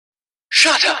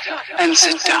Shut up and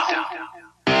sit down.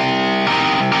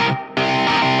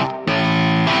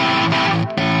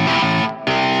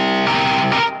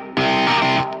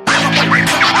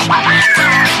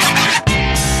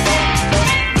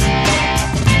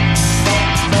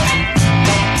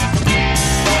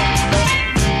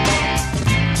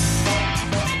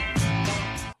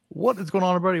 What is going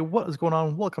on, everybody? What is going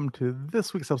on? Welcome to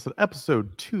this week's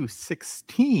episode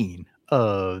 216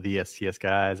 of the STS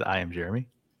guys. I am Jeremy.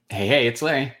 Hey, it's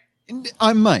Larry. And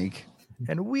I'm Mike.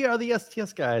 And we are the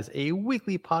STS guys, a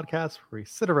weekly podcast where we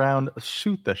sit around,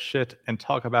 shoot the shit, and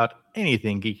talk about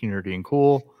anything geeky, nerdy, and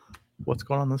cool. What's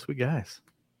going on this week, guys?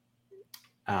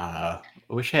 I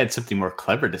wish I had something more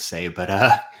clever to say, but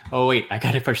oh wait, I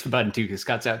gotta push the button too because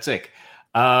Scott's out sick.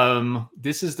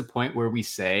 This is the point where we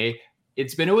say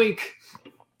it's been a week.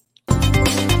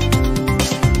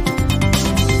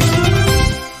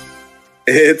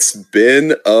 It's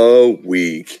been a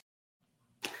week.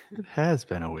 It has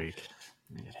been a week.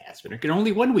 It has been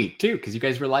only 1 week too, because you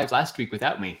guys were live last week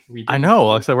without me. I know.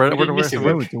 Like I said,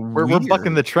 we're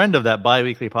bucking the trend of that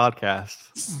bi-weekly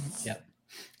podcast. Yep.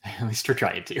 At least we're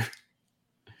trying to.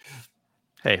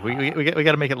 Hey, we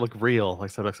got to make it look real,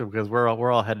 like I said, because we're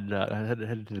all headed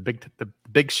to the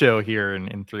big show here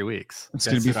in 3 weeks. It's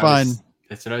gonna be fun.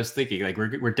 That's what I was thinking. Like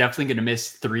we're definitely gonna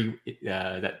miss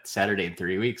that Saturday in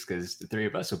 3 weeks because the three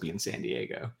of us will be in San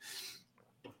Diego.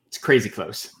 It's crazy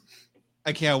close.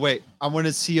 I can't wait. I want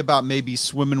to see about maybe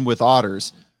swimming with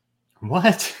otters.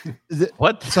 What?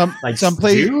 What? Some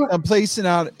places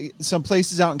out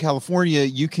in California,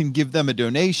 you can give them a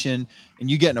donation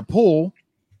and you get in a pool,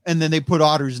 and then they put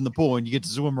otters in the pool and you get to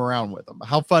swim around with them.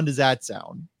 How fun does that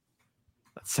sound?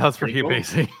 That sounds pretty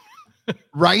amazing.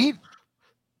 Right?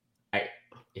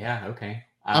 Yeah, okay.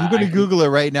 I'm going to Google it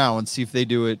right now and see if they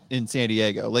do it in San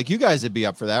Diego. Like, you guys would be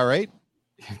up for that, right?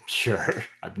 Sure.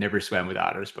 I've never swam with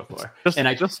otters before. Just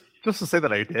to say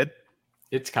that I did.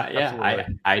 It's kind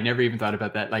I never even thought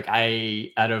about that. Like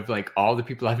out of like all the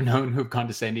people I've known who've gone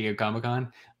to San Diego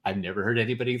Comic-Con, I've never heard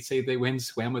anybody say they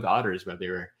swam with otters while they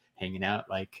were hanging out.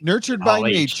 Like Nurtured by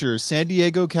Nature, San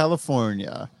Diego,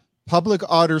 California. Public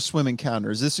otter swim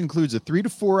encounters. This includes a 3 to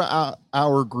 4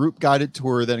 hour group guided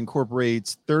tour that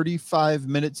incorporates 35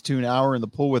 minutes to an hour in the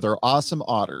pool with our awesome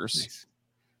otters.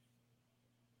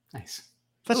 Nice.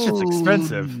 That shit's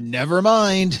expensive. Never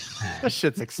mind. That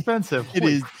shit's expensive. It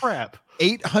Holy is crap.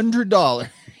 $800.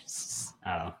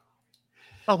 Oh.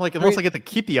 Unless I get to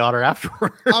keep the otter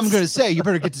afterwards. I'm going to say, you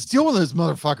better get to steal one of those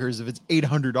motherfuckers if it's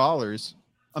 $800.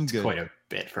 I'm good. Quite a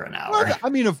bit for an hour. Well, I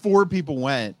mean, if 4 people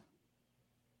went.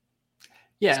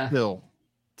 Yeah.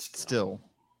 Still.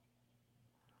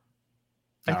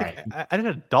 I did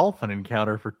a dolphin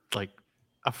encounter for like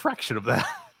a fraction of that.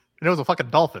 And it was a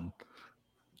fucking dolphin.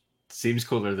 Seems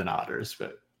cooler than otters,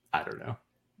 but I don't know.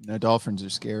 No, dolphins are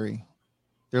scary.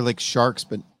 They're like sharks,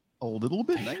 but a little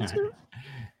bit nicer.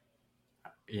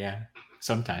 Yeah,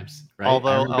 sometimes. Right?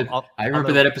 Although I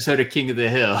remember that episode of King of the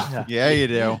Hill. Yeah, you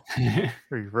do.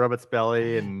 You rub its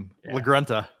belly and La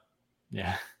Grunta.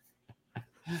 Yeah.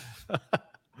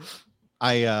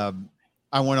 I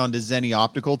went on to Zenny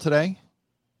Optical today.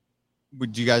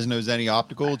 Would you guys know Zenny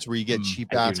Optical? It's where you get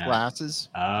cheap ass glasses.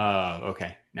 Oh,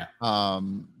 okay. No.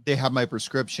 They have my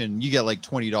prescription. You get like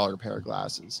 $20 pair of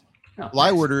glasses. Oh, well,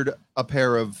 nice. I ordered a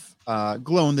pair of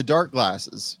glow in the dark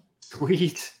glasses.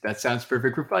 Sweet. That sounds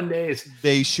perfect for fun days.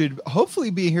 They should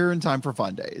hopefully be here in time for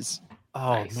fun days.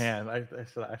 Oh Nice. man, I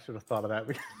should have thought of that.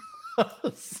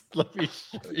 Let me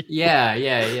show you. Yeah.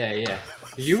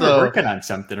 You were working on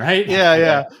something, right?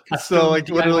 Yeah. So like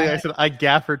Custom literally, DIY? I said I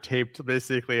gaffer taped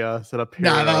basically a pair.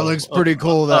 That looks pretty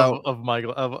cool though. Of my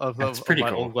pretty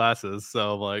cool. old glasses.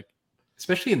 So like,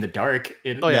 Especially in the dark.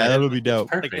 Yeah, that would be dope.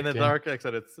 Perfect, like in the dark, like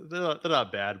I said, they're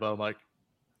not bad, but I'm like,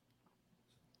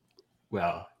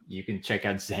 well, you can check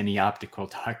out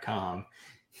zennyoptical.com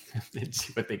and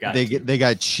see what they got. They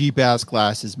got cheap ass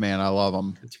glasses, man. I love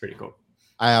them. It's pretty cool.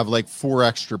 I have like 4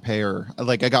 extra pair.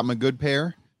 Like I got my good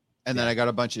pair, and then I got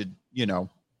a bunch of,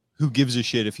 who gives a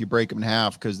shit if you break them in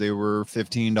half because they were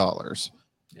 $15.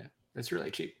 Yeah, that's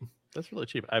really cheap. that's really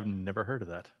cheap. I've never heard of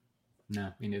that.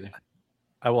 No, me neither.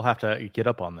 I will have to get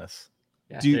up on this.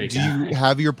 Yeah, Do there go. you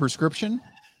have your prescription?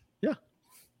 Yeah.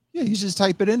 Yeah, you just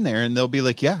type it in there and they'll be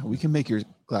like, yeah, we can make your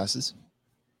glasses.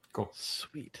 Cool.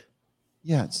 Sweet.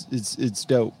 Yeah, it's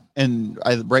dope. And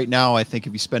right now, I think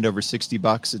if you spend over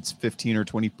 $60, it's 15 or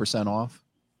 20% off.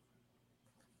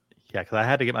 Yeah, because I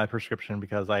had to get my prescription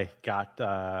because I got,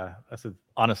 I said,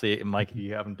 honestly, Mike, if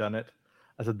you haven't done it,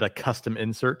 I said the custom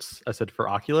inserts, I said for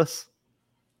Oculus.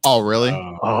 Oh, really?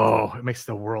 Oh, it makes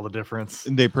the world of difference.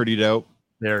 They pretty dope.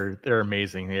 They're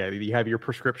amazing. Yeah, you have your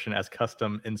prescription as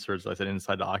custom inserts, like I said,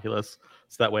 inside the Oculus.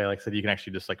 So that way, like I said, you can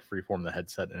actually just like freeform the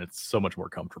headset, and it's so much more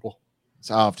comfortable.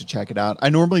 So I'll have to check it out. I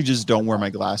normally just don't wear my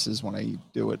glasses when I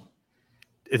do it.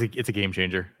 It's a game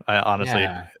changer. Honestly,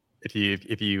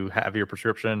 if you have your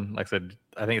prescription, like I said,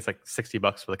 I think it's like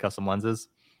 $60 for the custom lenses.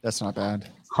 That's not bad.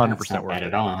 100% worth bad it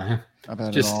at all. Not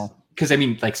bad at all. Because I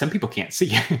mean, like some people can't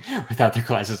see without their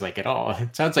glasses, like at all.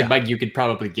 It sounds like Mike, you could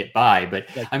probably get by, but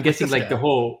like, I'm guessing like the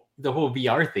whole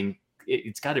VR thing,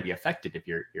 it's got to be affected if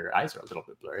your eyes are a little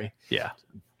bit blurry. Yeah,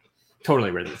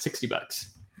 totally worth it. $60,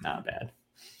 not bad.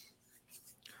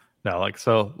 No, like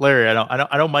so, Larry.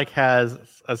 I know. Mike has,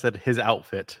 I said, his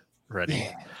outfit ready.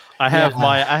 Yeah. I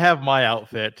have my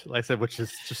outfit, like I said, which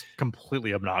is just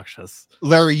completely obnoxious.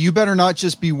 Larry, you better not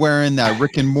just be wearing that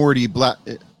Rick and Morty black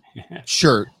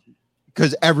shirt,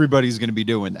 because everybody's going to be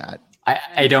doing that.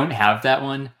 I don't have that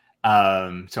one,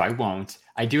 so I won't.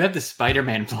 I do have the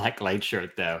Spider-Man black light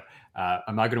shirt, though.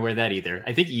 I'm not going to wear that either.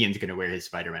 I think Ian's going to wear his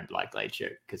Spider-Man black light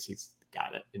shirt because he's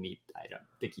got it, and I don't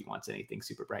think he wants anything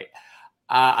super bright.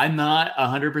 I'm not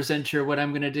 100% sure what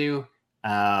I'm going to do.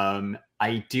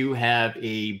 I do have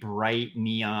a bright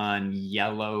neon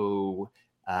yellow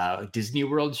Disney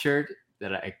World shirt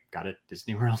that I got at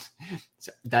Disney World.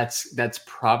 So that's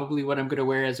probably what I'm going to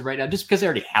wear as of right now, just because I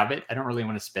already have it. I don't really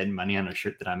want to spend money on a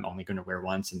shirt that I'm only going to wear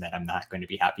once and that I'm not going to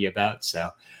be happy about. So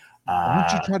why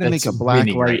don't you try to make a black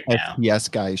light STS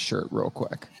guy shirt real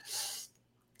quick?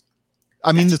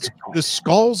 I mean, the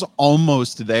skull's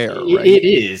almost there. Right? It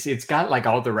is. It's got like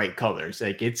all the right colors.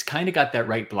 Like it's kind of got that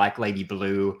right black lighty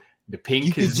blue. The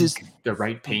pink is just the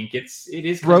right pink. It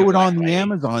is. Throw it on the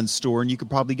Amazon store, and you could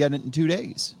probably get it in 2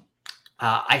 days.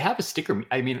 I have a sticker.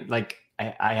 I mean, like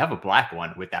I have a black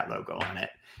one with that logo on it.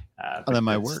 That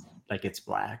might work. Like it's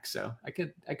black, so I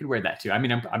could wear that too. I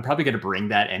mean, I'm probably going to bring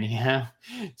that anyhow,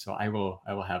 so I will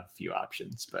have a few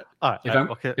options. But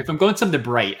if I'm going something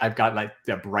bright, I've got like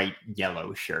the bright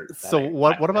yellow shirt. So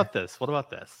what about this? What about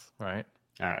this? Right.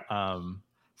 All right.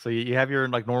 So you have your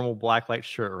like normal black light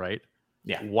shirt, right?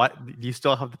 Yeah. What do you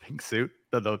still have the pink suit?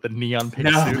 The neon pink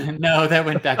suit? No, that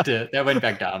went back to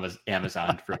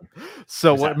Amazon from.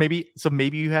 So what? Maybe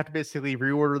you have to basically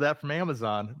reorder that from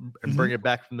Amazon and bring it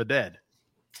back from the dead.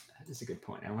 That is a good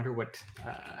point. I wonder what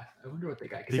they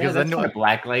got, because that's a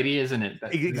black lady, isn't it?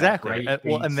 Exactly.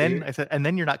 And then I said, and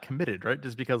then you're not committed, right?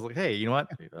 Just because, like, hey, you know what?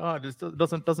 Oh, it just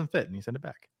doesn't fit, and you send it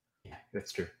back. Yeah,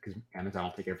 that's true. Because Amazon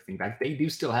will take everything back. They do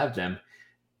still have them,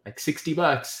 like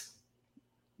 $60.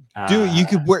 Dude,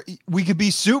 we could be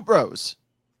suit bros.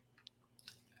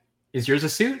 Is yours a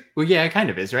suit? Well, yeah, it kind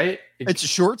of is, right? It's a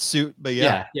short suit, but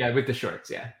yeah, with the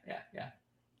shorts, yeah.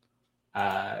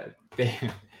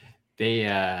 They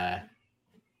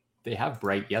have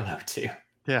bright yellow too.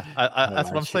 Yeah, that's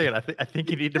what I'm saying. I think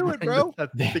you need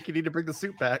to bring the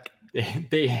suit back.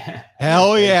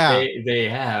 Hell yeah, they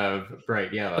have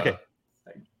bright yellow. Okay,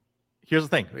 here's the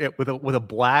thing: with a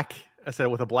black, I said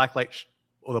with a black light,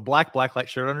 with a black light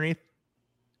shirt underneath.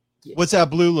 Yeah. What's that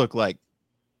blue look like?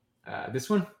 This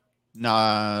one?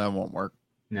 Nah, that won't work.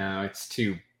 No, it's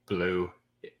too blue.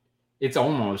 It's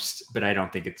almost, but I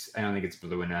don't think it's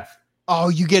blue enough. Oh,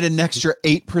 you get an extra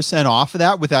 8% off of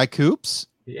that with that Coops?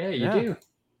 Yeah, you do.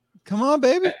 Come on,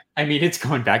 baby. I mean, it's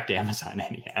going back to Amazon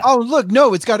anyhow. Oh, look,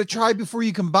 no, it's got to try before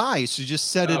you can buy. So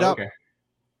just set it up. Okay.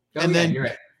 And then you're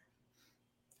right.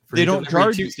 They don't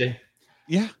charge Tuesday.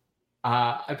 Yeah.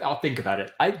 I'll think about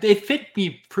it. They fit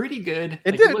me pretty good.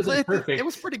 It wasn't perfect. It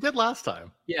was pretty good last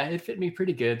time. Yeah, it fit me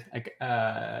pretty good.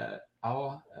 I'll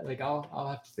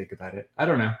have to think about it. I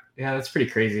don't know. Yeah, that's pretty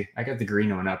crazy. I got the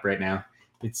green one up right now.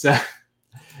 It's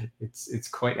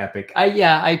quite epic.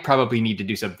 I probably need to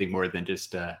do something more than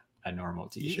just a normal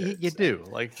t-shirt. You do,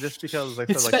 like, just because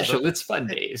it's special. It's fun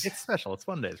days. It's special. It's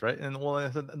fun days, right? And well,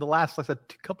 I said, the last, like I said,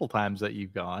 couple times that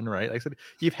you've gone, right? Like I said,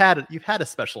 you've had a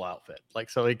special outfit, like,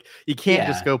 so like you can't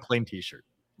just go plain t-shirt.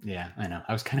 Yeah, I know.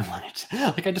 I was kind of wanted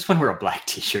like I just want to wear a black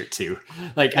t-shirt too.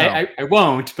 Like no. I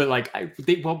won't, but like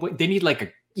they need like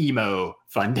a emo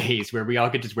fun days where we all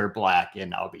could just wear black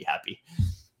and I'll be happy.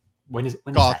 When is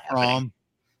goth prom?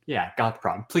 Yeah, goth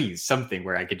prom. Please, something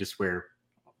where I could just wear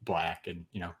black and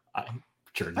I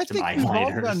think we've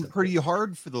all done pretty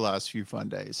hard for the last few fun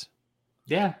days.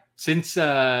 Yeah, since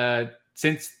the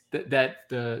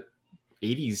 80s,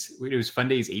 it was Fun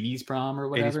Days 80s prom or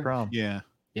whatever. 80s prom. Yeah.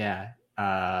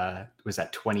 Was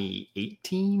that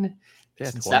 2018? Yeah,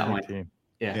 since that one.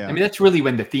 Yeah. I mean, that's really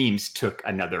when the themes took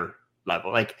another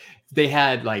level. Like they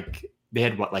had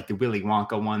what, like the Willy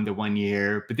Wonka one the one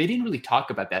year, but they didn't really talk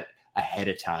about that ahead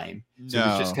of time. So it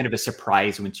was just kind of a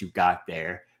surprise once you got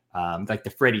there. Like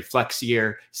the Freddie Flex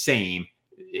year, same.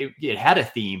 it had a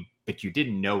theme, but you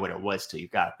didn't know what it was till you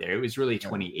got there. It was really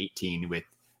 2018 with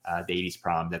the 80s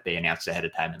prom that they announced ahead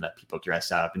of time and let people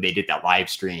dress up, and they did that live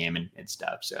stream and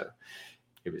stuff. So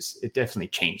it definitely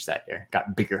changed that year.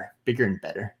 Got bigger and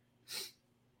better.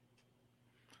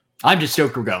 I'm just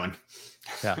stoked we're going.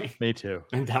 Yeah, me too.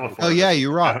 Oh yeah,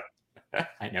 you rock.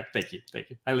 I know. Thank you.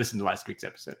 I listened to last week's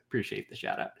episode. Appreciate the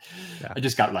shout out. Yeah. I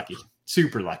just got lucky.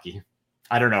 Super lucky.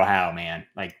 I don't know how, man.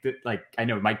 Like I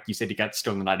know, Mike, you said you got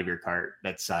stolen out of your cart.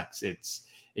 That sucks.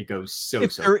 It goes so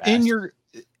If so they're fast. in your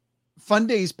Fun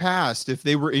Days past, if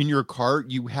they were in your cart,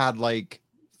 you had like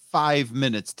 5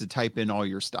 minutes to type in all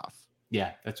your stuff.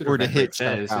 Yeah, that's what Or to Eventbrite hit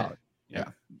says. stuff out. Yeah.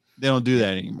 They don't do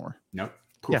that anymore. Nope.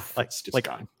 Yeah, Poof, like it's just like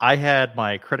gone. I had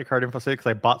my credit card info saved because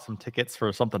I bought some tickets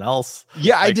for something else.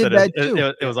 Yeah, I Like did said, that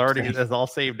too. It was already it was all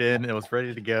saved in. It was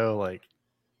ready to go. Like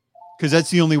Because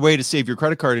that's the only way to save your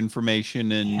credit card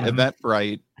information in Yeah.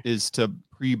 Eventbrite is to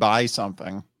pre-buy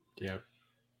something. Yep.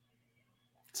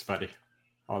 It's funny.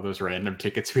 All those random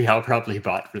tickets we all probably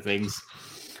bought for things.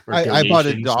 or I bought a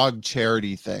donations. dog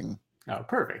charity thing, Oh,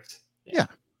 perfect. Yeah.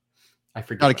 I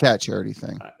forget. not a about cat charity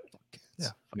thing. yeah,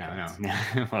 that.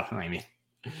 No. Well, I mean,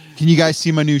 Can you guys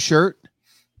see my new shirt?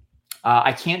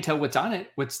 I can't tell what's on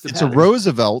it. What's the It's a pattern?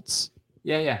 Roosevelt's,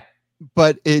 Yeah.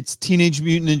 but it's Teenage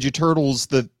Mutant Ninja Turtles,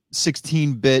 the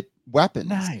 16-bit weapons.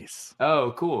 nice.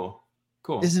 Oh, cool.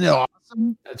 Isn't it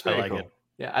awesome? That's I very like cool. it.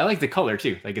 Yeah, I like the color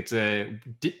too. Like it's a And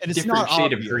it's different not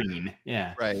shade obvious. of green.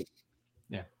 Yeah, Right.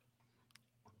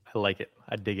 I like it.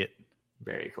 I dig it.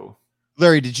 very cool.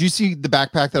 Larry, did you see the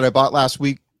backpack that I bought last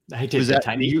week? I did Was the that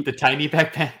tiny you?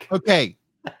 backpack. Okay.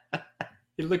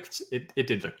 It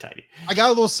did look tiny. I got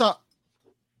a little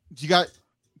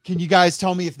can you guys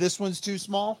tell me if this one's too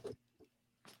small?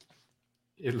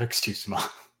 It looks too small.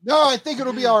 No, I think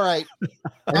it'll be all right.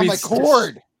 I On mean, my it's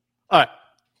cord. All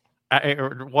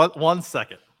right. One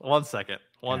second. All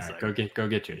right, go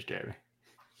get yours, Jeremy.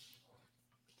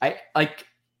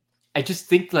 I just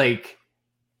think like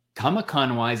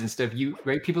Comic-Con wise and stuff,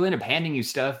 people end up handing you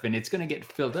stuff and it's gonna get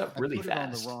filled up really I put it on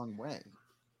fast. the wrong way.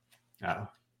 Oh,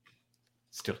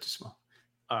 still too small.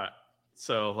 All right.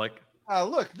 So like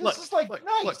Look, this is like look,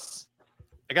 nice.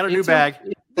 I got a new It's bag.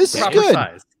 This is Proper good.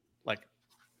 size. Like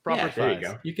proper Yeah, size. there you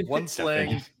go. You can One fit stuff in.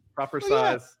 sling, proper Oh,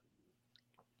 yeah. size.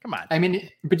 Come on. I mean,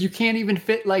 but you can't even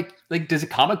fit like does a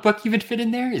comic book even fit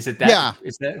in there? Is it that? Yeah.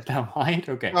 Is that wide?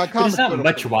 Okay, A but it's comic not book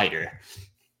much will fit. wider.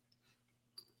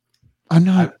 I'm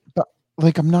not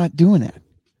I'm not doing it.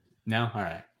 No, all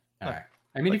right. Like-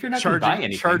 I mean, Like if you're not going to buy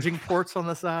anything, charging ports on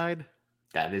the side.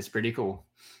 that is pretty cool.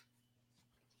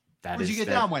 Where'd you get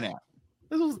that one at?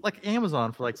 This was like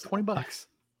Amazon for like $20.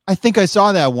 I think I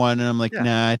saw that one and I'm like, Yeah.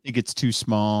 nah, I think it's too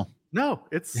small. No,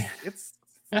 it's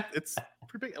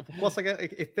pretty big. Plus, like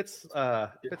it fits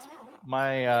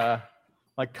my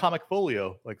my comic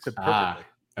folio like fit perfectly.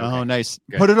 Oh, nice.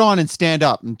 Good. Put it on and stand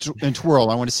up and, and twirl.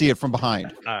 I want to see it from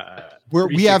behind.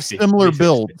 We have 360, similar 360.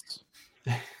 builds.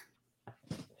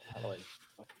 How do I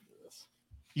fucking do this?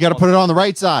 You got to put it on the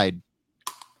right side.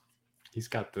 He's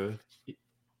got the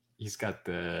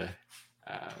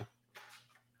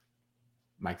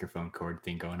microphone cord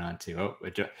thing going on too. Oh,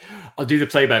 I'll do the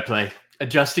play-by-play.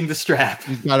 Adjusting the strap.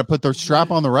 You got to put the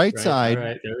strap on the right side. All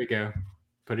right, there we go.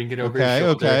 Putting it over his Okay,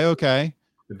 shoulder. okay.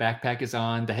 The backpack is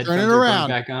on. The Turn headphones it are going around.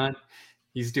 back on.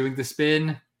 He's doing the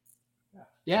spin.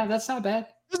 Yeah, that's not bad.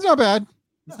 It's not bad.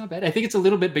 It's not bad. I think it's a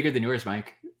little bit bigger than yours,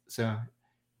 Mike. So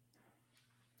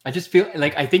I just feel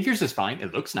like I think yours is fine.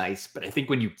 It looks nice, but I think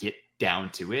when you get down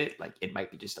to it, like it might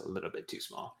be just a little bit too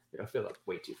small. It'll fill up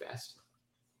way too fast.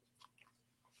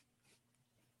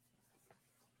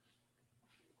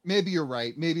 Maybe you're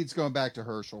right. Maybe it's going back to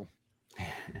Herschel.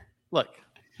 Look,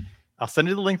 I'll send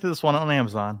you the link to this one on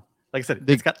Amazon. Like I said,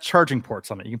 it's got charging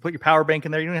ports on it. You can put your power bank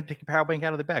in there. You don't have to take your power bank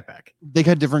out of the backpack. They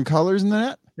got different colors in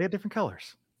that. They have different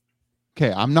colors.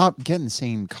 Okay, I'm not getting the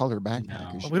same color backpack.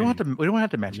 No. as you. We don't have to. We don't have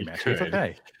to match You and match. It's could.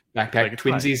 okay. Backpack Like, it's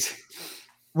fine. twinsies.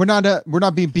 We're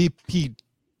not being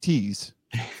BPTs.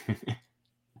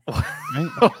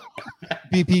 Right?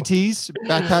 BPTs,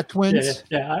 backpack twins.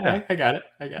 Yeah, I got it.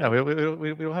 No, we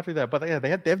don't have to do that. But yeah, they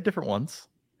have different ones.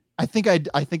 I think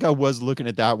I was looking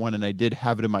at that one and I did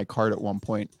have it in my cart at one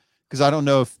point because I don't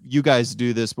know if you guys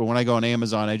do this, but when I go on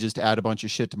Amazon, I just add a bunch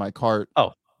of shit to my cart.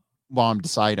 Oh. While I'm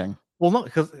deciding. Well, no,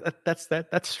 because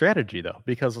that's strategy though.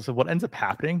 Because so what ends up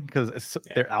happening because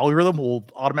their algorithm will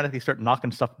automatically start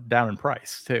knocking stuff down in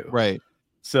price too. Right.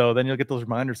 So then you'll get those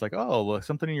reminders like, oh, look,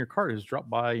 something in your cart is dropped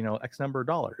by X number of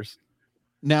dollars.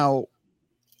 Now,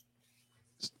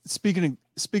 speaking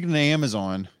of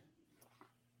Amazon,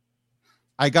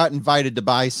 I got invited to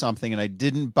buy something and I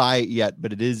didn't buy it yet,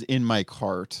 but it is in my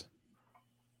cart.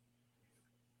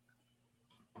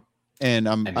 and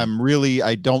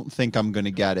I don't think I'm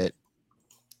gonna get it.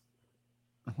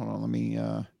 Hold on, let me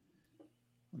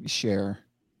share.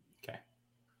 Okay.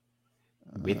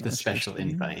 With the special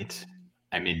invite,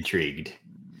 I'm intrigued.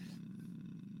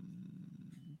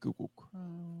 Google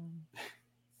Chrome.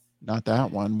 Not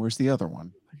that one. Where's the other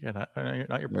one? Yeah, not your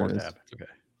There port it is. tab. It's okay.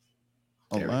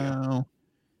 There we go. Allow.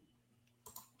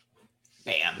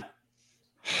 Bam.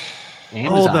 Oh,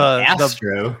 Amazon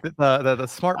Astro. the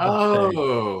smart bot thing.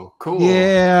 Oh, cool.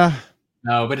 Yeah,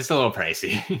 No, but it's a little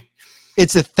pricey.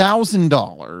 it's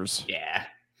 $1,000. Yeah.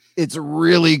 It's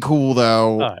really cool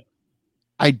though. All right.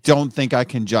 I don't think I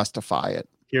can justify it.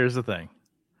 Here's the thing.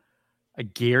 I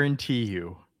guarantee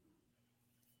you,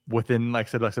 within,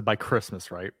 like I said, by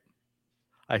Christmas, right?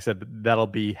 I said that'll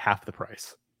be half the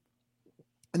price.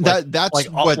 That's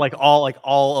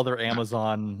all other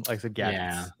Amazon, like I said, gadgets.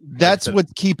 Yeah. That's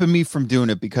what's keeping me from doing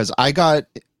it, because I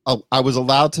was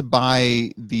allowed to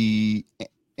buy the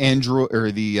Android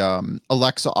or the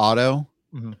Alexa Auto,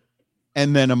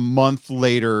 and then a month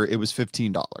later it was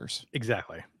 $15.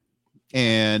 Exactly.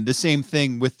 And the same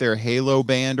thing with their Halo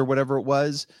band or whatever it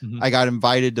was. I got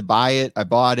invited to buy it. I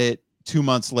bought it. 2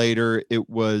 months later, it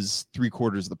was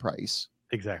 3/4 of the price.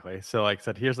 Exactly. So, like I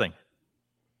said, here's the thing.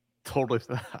 Totally,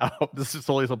 this is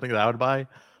totally something that I would buy.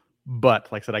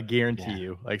 But like I said, I guarantee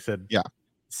you, like I said,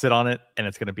 sit on it, and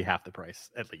it's going to be half the price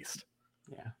at least.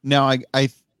 Yeah. Now, I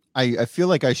feel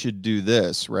like I should do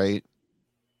this, right?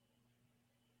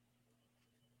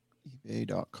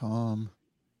 eBay.com.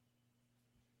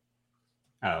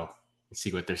 Oh, let's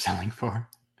see what they're selling for.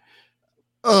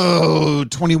 Oh,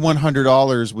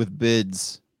 $2,100 with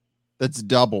bids. That's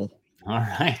double. All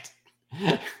right.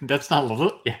 That's not a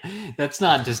little. Yeah, that's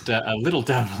not just a little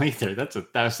double either. That's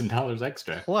 $1,000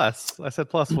 extra. Plus, I said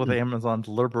plus with Amazon's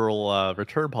liberal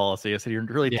return policy. I said you're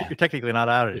technically not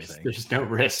out of anything. There's no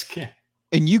risk.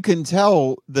 And you can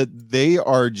tell that they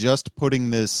are just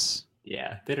putting this.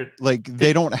 Yeah,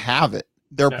 they don't have it.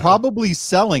 They're probably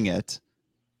selling it,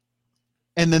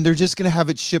 and then they're just going to have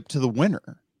it shipped to the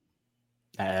winner.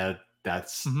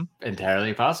 That's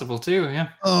entirely possible too. Yeah.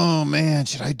 Oh man,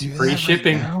 should I do free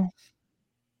shipping? Right,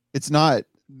 it's not.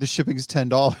 The shipping's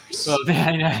 $10. Well,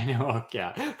 I know.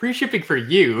 Yeah, free shipping for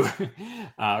you,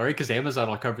 right? Because Amazon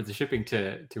will cover the shipping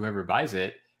to whoever buys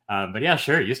it. But yeah,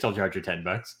 sure, you still charge your $10.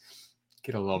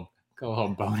 Get a little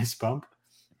bonus bump.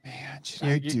 Man, should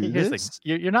I do this?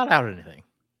 You're not out anything.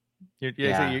 If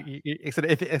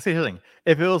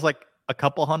it was like a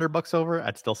couple $100 over,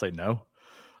 I'd still say no.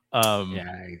 Yeah,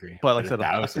 I agree. But like I said,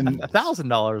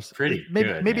 $1,000, pretty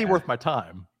maybe worth my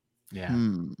time. Yeah.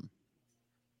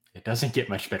 It doesn't get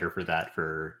much better for that,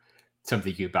 for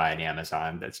something you buy on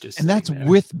Amazon. That's just, and that's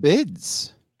with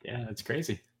bids. Yeah, that's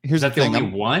crazy. Here's the only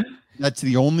one. That's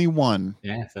the only one.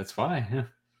 Yeah, that's why. Yeah.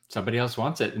 Somebody else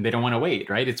wants it, and they don't want to wait.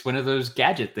 Right? It's one of those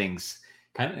gadget things.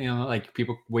 Kind of, like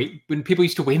people wait when people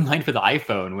used to wait in line for the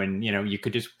iPhone, when you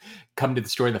could just come to the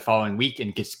store the following week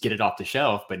and just get it off the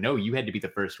shelf. But no, you had to be the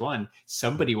first one.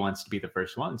 Somebody wants to be the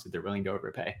first one, so they're willing to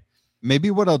overpay. Maybe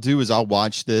what I'll do is I'll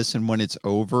watch this, and when it's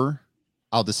over,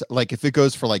 I'll just, like, if it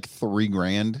goes for like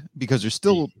 $3,000, because there's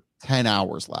still 10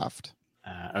 hours left.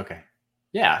 Okay.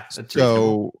 Yeah. That's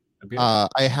so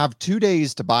I have 2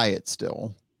 days to buy it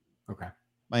still. Okay.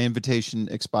 My invitation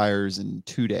expires in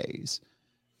 2 days.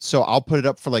 So I'll put it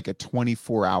up for like a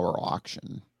 24-hour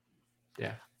auction.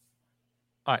 Yeah.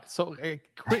 All right. So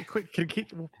quick,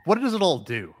 what does it all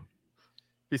do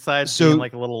besides being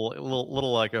like a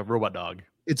little like a robot dog?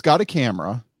 It's got a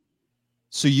camera,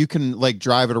 so you can like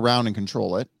drive it around and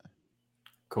control it.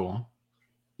 Cool.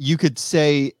 You could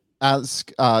say,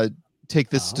 take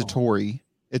this to Tori.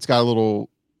 It's got a little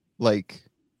like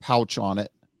pouch on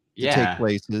it to take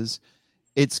places.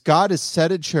 It's got a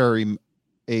sedentary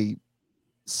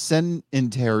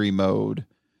mode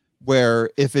where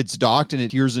if it's docked and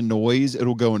it hears a noise,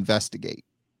 it'll go investigate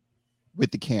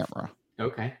with the camera.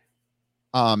 Okay.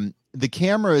 The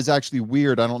camera is actually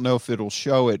weird. I don't know if it'll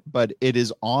show it, but it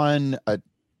is on a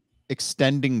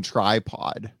extending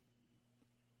tripod.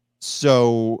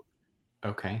 So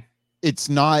okay. It's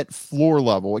not floor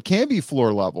level. It can be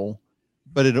floor level,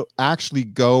 but it'll actually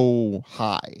go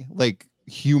high, like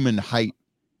human height,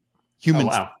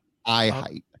 eye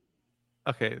height.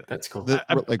 Okay, that's cool. There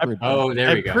we go.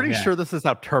 I'm pretty sure this is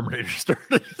how Terminator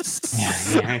started.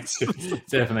 yeah, it's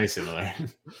definitely similar.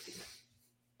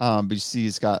 But you see,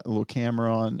 it's got a little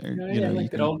camera on there.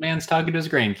 Like that old man's talking to his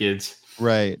grandkids.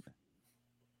 Right.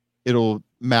 It'll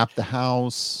map the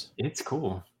house. It's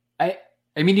cool. I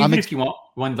mean, even if you want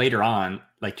one later on,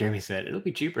 like Jeremy said, it'll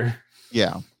be cheaper.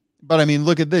 Yeah. But I mean,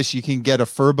 look at this. You can get a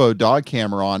Furbo dog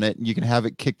camera on it, and you can have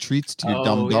it kick treats to your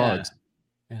dumb dogs.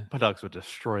 Yeah. My dogs would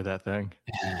destroy that thing.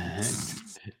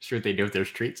 Sure, they know if there's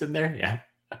treats in there. Yeah.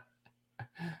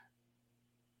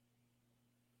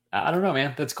 I don't know,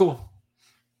 man. That's cool.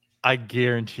 I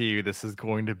guarantee you this is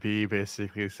going to be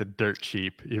basically dirt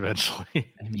cheap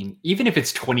eventually. I mean, even if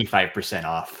it's 25%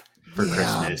 off for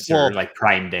Christmas or like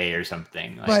Prime Day or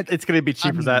something. Like, but it's going to be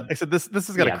cheaper than that. I said this has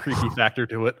got a creepy factor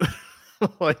to it.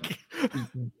 Like,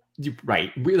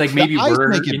 right. Like maybe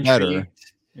we're intrigued. Better.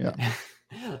 Yeah.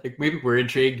 Like maybe we're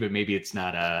intrigued, but maybe it's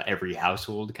not a every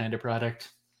household kind of product.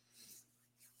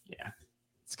 Yeah.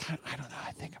 It's kind of, I don't know.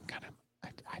 I think I'm kind of,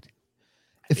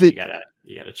 you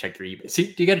gotta check your eBay.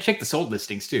 See, you gotta check the sold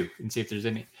listings too and see if there's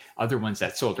any other ones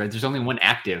that sold, right? There's only one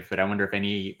active, but I wonder if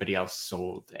anybody else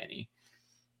sold any.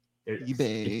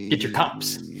 eBay. Get your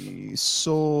comps.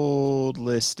 Sold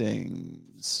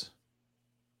listings.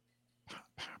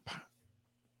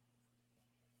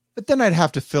 But then I'd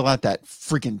have to fill out that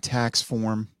freaking tax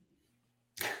form.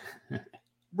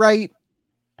 Right?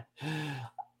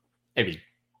 I mean,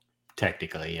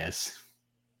 technically, yes.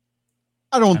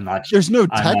 There's no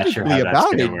technically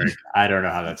about it. Work. I don't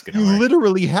know how that's going to work. You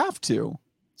literally have to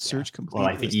search complete. Well,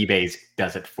 I think eBay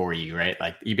does it for you, right?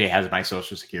 Like eBay has my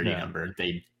social security number.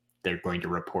 They're going to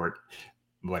report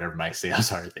whatever my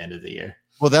sales are at the end of the year.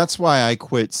 Well, that's why I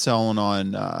quit selling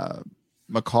on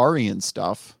Macari and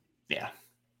stuff. Yeah.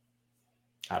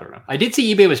 I don't know. I did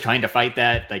see eBay was trying to fight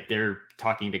that. Like they're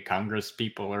talking to Congress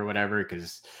people or whatever,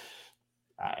 because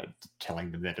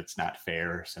telling them that it's not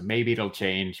fair. So maybe it'll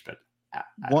change, but I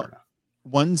don't know.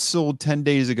 One sold 10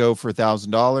 days ago for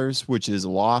 $1,000, which is a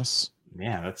loss.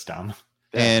 Yeah, that's dumb.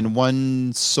 And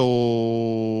one sold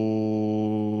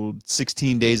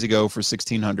 16 days ago for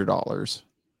 $1,600.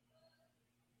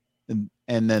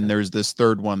 And then there's this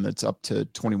third one that's up to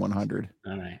 2,100.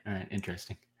 All right.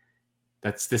 Interesting.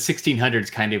 That's the 1,600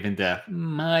 is kind of in the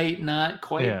might not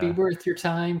quite be worth your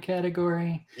time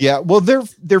category. Yeah, well, they're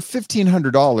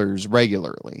 $1,500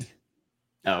 regularly.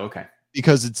 Oh, okay.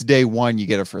 Because it's day one, you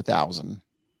get it for $1,000.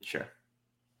 Sure.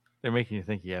 They're making you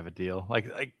think you have a deal.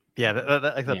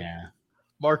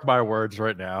 Mark my words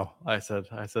right now. I said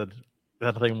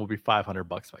that thing will be $500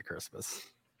 by Christmas.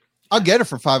 I'll get it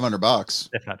for $500,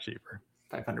 if not cheaper.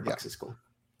 $500 is cool.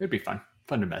 It'd be fun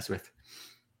to mess with.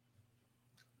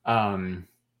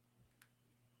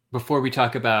 Before we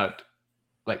talk about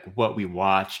like what we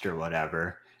watched or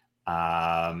whatever,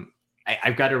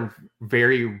 I've got a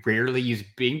very rarely used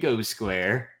bingo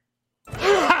square.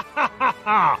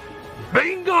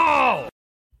 Bingo!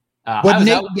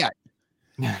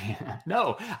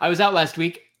 No, I was out last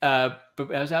week. But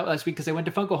I was out last week because I went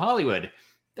to Funko Hollywood.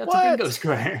 That's a bingo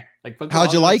square. Like Funko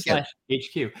How'd you like it?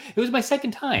 HQ. It was my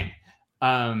second time.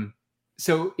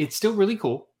 So it's still really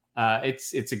cool.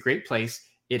 It's a great place.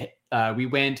 We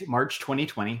went March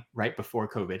 2020, right before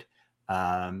COVID.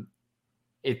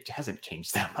 It hasn't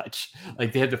changed that much.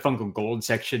 Like they have the Funko Gold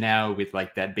section now with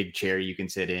like that big chair you can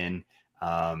sit in.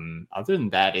 Other than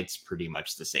that, it's pretty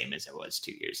much the same as it was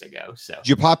 2 years ago. So did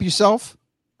you pop yourself?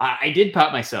 I did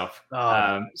pop myself.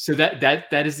 So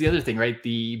that is the other thing, right?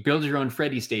 The build your own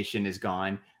Freddy station is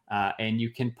gone, and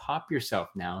you can pop yourself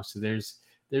now. So there's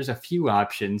a few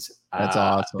options. That's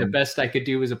awesome. The best I could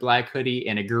do was a black hoodie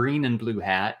and a green and blue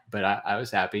hat, but I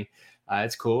was happy.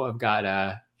 It's cool. I've got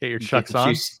get your Chucks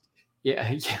on.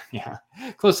 Yeah,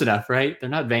 close enough, right? They're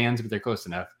not Vans, but they're close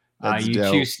enough. You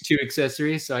choose 2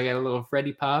 accessories, so I got a little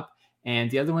Freddy pop, and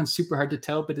the other one's super hard to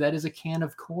tell, but that is a can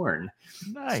of corn.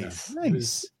 Nice, so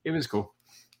nice. It was cool.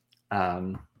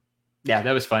 Yeah,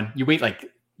 that was fun.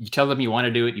 You tell them you want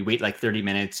to do it. You wait like 30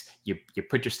 minutes. You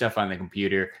put your stuff on the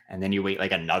computer, and then you wait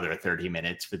like another 30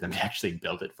 minutes for them to actually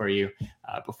build it for you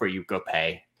before you go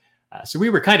pay. So we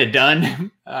were kind of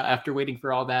done after waiting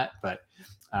for all that, but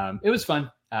it was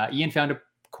fun. Ian found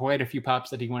quite a few pops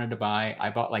that he wanted to buy. I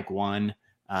bought like one.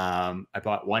 I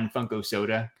bought one Funko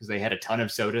soda because they had a ton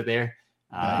of soda there.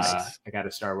 Nice. I got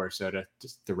a Star Wars soda,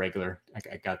 just the regular.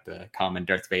 I got the common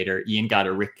Darth Vader. Ian got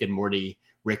a Rick and Morty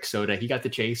Rick soda. He got the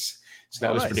Chase. So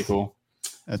that was pretty cool.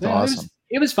 That's awesome.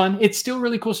 It was fun. It's still a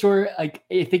really cool store. Like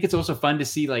I think it's also fun to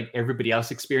see like everybody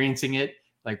else experiencing it,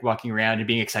 like walking around and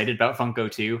being excited about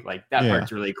Funko too. Like that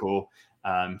part's really cool.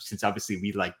 Since obviously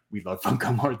we love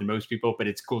Funko more than most people, but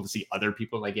it's cool to see other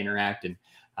people like interact and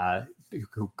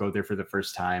go there for the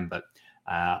first time. But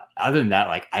other than that,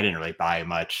 like I didn't really buy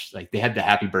much. Like they had the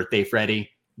Happy Birthday Freddy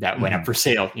that went up for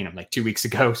sale, like 2 weeks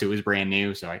ago, so it was brand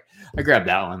new. So I grabbed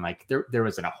that one. Like there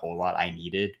wasn't a whole lot I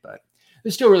needed, but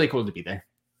it's still really cool to be there.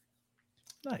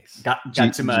 Nice. Got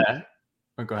some.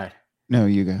 Go ahead. No,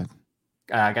 you go ahead.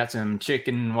 I got some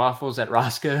chicken waffles at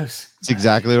Roscoe's. That's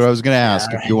exactly what I was going to ask.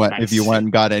 If you went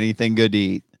and got anything good to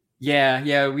eat. Yeah,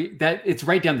 it's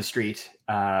right down the street.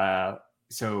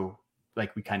 So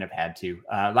like we kind of had to.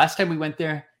 Last time we went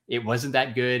there, it wasn't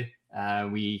that good.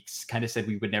 We kind of said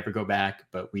we would never go back,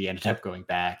 but we ended up going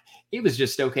back. It was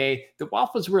just okay. The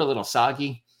waffles were a little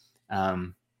soggy.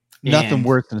 Nothing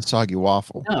worse than a soggy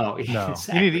waffle. No,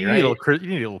 exactly, you need a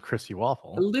little crispy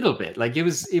waffle. A little bit. Like it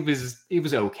was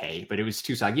okay, but it was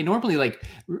too soggy. Normally, like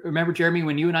remember Jeremy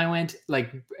when you and I went,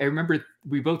 like I remember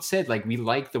we both said like we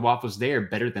like the waffles there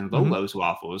better than Lolo's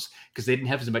waffles because they didn't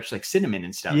have as much like cinnamon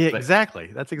and stuff. Yeah, but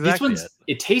exactly. That's exactly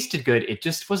it tasted good. It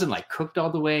just wasn't like cooked all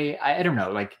the way. I don't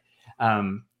know. Like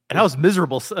and I was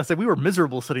miserable. I said we were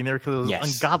miserable sitting there because it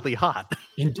was ungodly hot.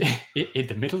 In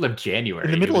the middle of January.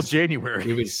 In the middle of January.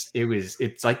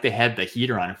 It's like they had the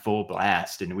heater on full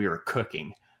blast and we were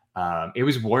cooking. It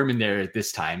was warm in there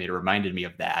this time. It reminded me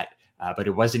of that. But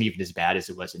it wasn't even as bad as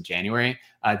it was in January.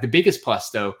 The biggest plus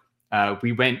though,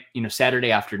 we went,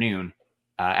 Saturday afternoon,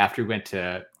 after we went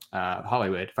to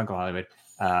Hollywood, Funko Hollywood,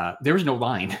 there was no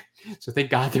line. So thank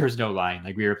God there was no line.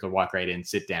 Like we were able to walk right in,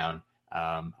 sit down.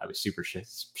 I was super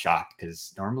shocked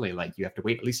because normally like you have to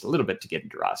wait at least a little bit to get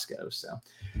into Roscoe. So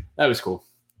that was cool.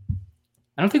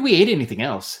 I don't think we ate anything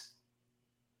else.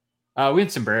 We had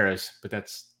sombreros, but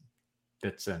that's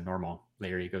a normal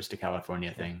Larry Goes to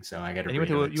California thing. So I got to. You went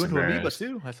to Amoeba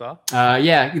too, I saw.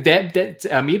 Yeah, that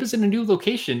Amoeba's in a new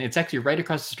location. It's actually right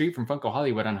across the street from Funko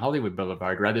Hollywood on Hollywood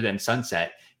Boulevard rather than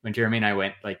Sunset. When Jeremy and I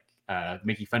went, like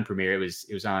Mickey Fun premiere, it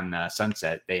was on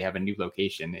Sunset. They have a new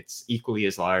location. It's equally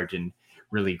as large and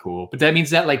really cool. But that means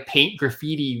that like paint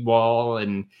graffiti wall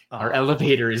and our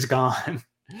elevator is gone.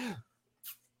 So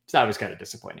that was kind of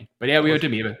disappointing. But yeah, we went to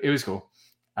Amoeba. It was cool.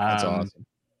 That's awesome.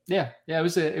 Yeah, it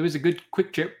was a good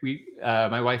quick trip. We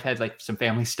my wife had like some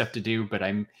family stuff to do, but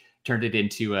I turned it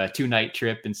into a 2-night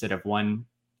trip instead of one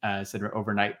instead of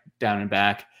overnight down and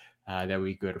back. That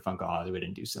we go to Funko Hollywood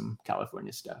and do some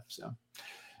California stuff. So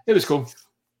it was cool.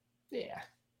 Yeah,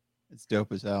 it's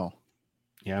dope as hell.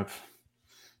 Yep.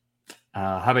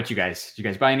 How about you guys? Did you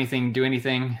guys buy anything? Do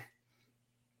anything?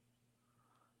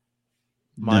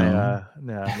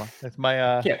 It's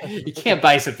my. You can't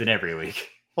buy something every week.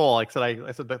 Well, like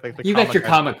I said, you got your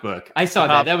comic book. I saw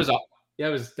that. That was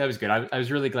good. I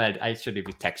was really glad. I should have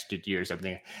texted you or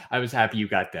something. I was happy you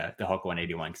got the Hulk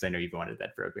 181 because I know you've wanted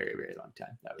that for a very, very long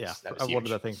time. That was I wanted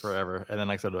that thing forever. And then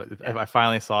like I said, if I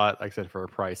finally saw it, like I said, for a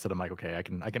price, that I'm like, okay, I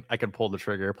can pull the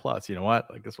trigger. Plus, you know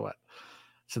what? Like, guess what?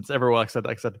 Since everyone, like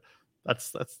I said,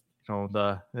 that's the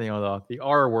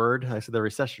R word. I said the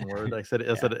recession word. I said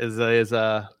is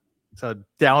it's a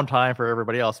downtime for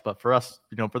everybody else, but for us,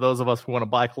 for those of us who want to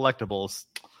buy collectibles,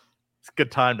 it's a good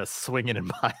time to swing in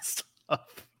and buy stuff.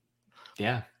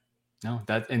 Yeah, no,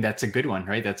 that's a good one,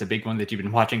 right? That's a big one that you've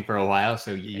been watching for a while.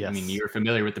 So I mean, you're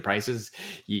familiar with the prices.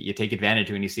 You take advantage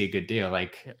when you see a good deal.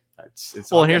 Like it's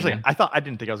well. Here's the thing: I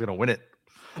didn't think I was going to win it.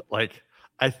 Like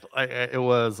it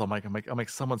was. I'm like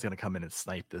someone's going to come in and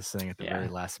snipe this thing at the very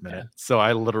last minute. Yeah. So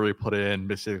I literally put in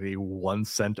basically 1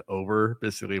 cent over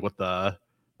basically what the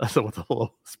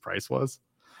lowest price was.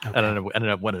 Okay. And I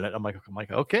ended up winning it. I'm like,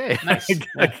 okay. Nice.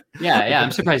 Yeah. I'm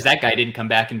surprised that guy didn't come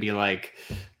back and be like,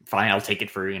 fine, I'll take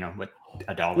it for, what,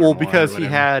 $1. Well, because he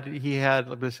had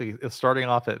basically starting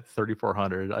off at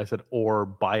 3,400. I said, or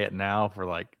buy it now for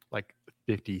like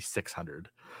 5,600.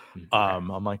 Okay.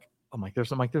 I'm like,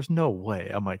 there's no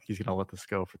way. I'm like, he's gonna let this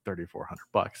go for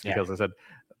 $3,400 because I said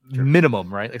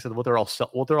minimum, right? I said what they're all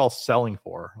selling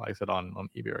for. Like I said on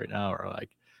eBay right now are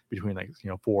like between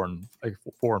 $4,000 and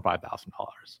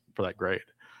 $5,000 for that grade,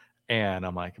 and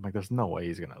I'm like, there's no way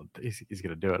he's gonna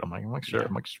do it. I'm like, sure.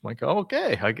 I'm like,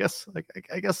 okay, I guess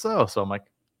so. So I'm like,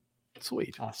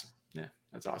 sweet, awesome, yeah,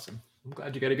 that's awesome. I'm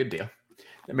glad you got a good deal.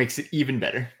 That makes it even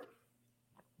better.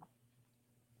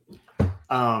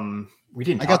 We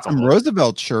didn't. I got some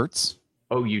Roosevelt shirts.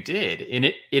 Oh, you did.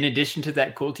 In addition to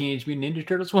that cool Teenage Mutant Ninja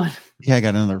Turtles one. Yeah, I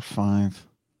got another 5.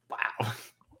 Wow.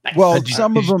 Well,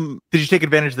 some of them. Did you take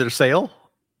advantage of their sale?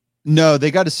 No, they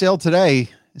got a sale today.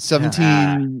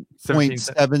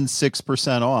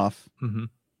 17.76% off. Mm-hmm.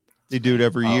 They do it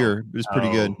every year. It was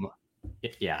pretty good.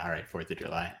 Yeah. All right. 4th of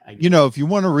July. If you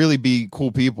want to really be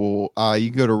cool people, you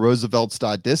go to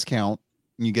Roosevelt's.discount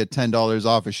and you get $10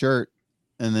 off a shirt.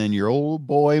 And then your old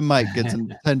boy Mike gets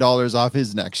 $10 off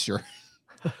his next shirt.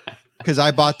 Because I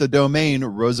bought the domain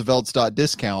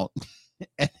Roosevelt's.discount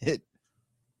and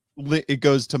it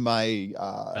goes to my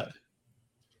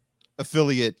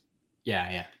affiliate.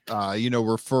 Yeah.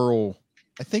 Referral.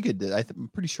 I think it did. I'm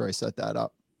pretty sure I set that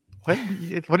up. Why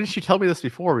didn't you tell me this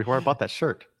before I bought that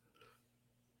shirt?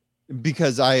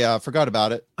 Because I forgot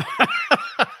about it.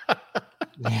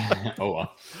 Oh,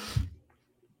 well.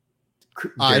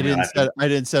 I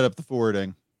didn't set up the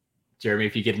forwarding. Jeremy,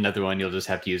 if you get another one, you'll just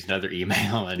have to use another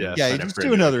email and Yeah, Yeah, sign up just for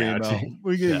do another account. email.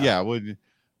 We Yeah. could,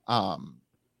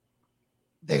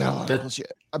 they got a lot of cool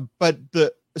shit. But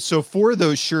four of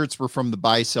those shirts were from the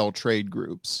buy sell trade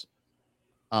groups.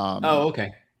 Oh,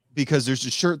 okay. Because there's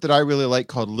a shirt that I really like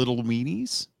called Little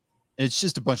Weenies, and it's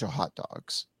just a bunch of hot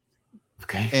dogs.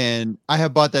 Okay. And I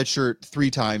have bought that shirt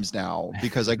 3 times now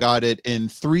because I got it in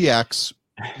 3X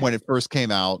when it first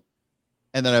came out,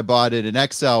 and then I bought it in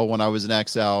XL when I was an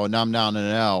XL, and now I'm down in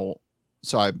an L.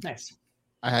 So I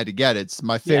had to get it. It's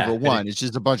my favorite one. It's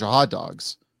just a bunch of hot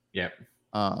dogs. Yep.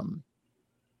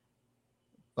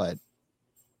 But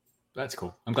that's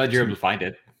cool. I'm glad you're able to find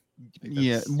it.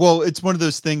 Yeah, well, it's one of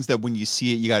those things that when you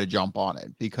see it, you got to jump on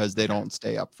it because they don't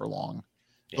stay up for long.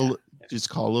 Yeah. Just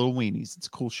call Little Weenies. It's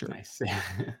a cool shirt. Nice.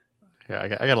 Yeah, I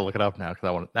got to look it up now because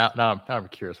I want now I'm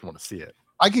curious. I want to see it.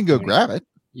 I can go grab it.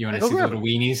 You want to see the little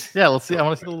weenies? Yeah, let's see. I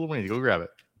want to see the little weenies. Go grab it.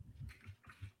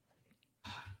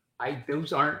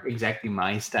 Those aren't exactly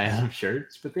my style of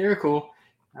shirts, but they're cool.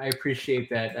 I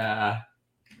appreciate that.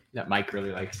 That Mike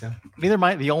really likes them. Neither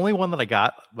mine. The only one that I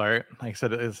got, right, like I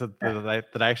said,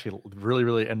 that I actually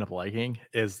really end up liking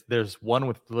is there's one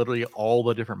with literally all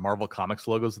the different Marvel Comics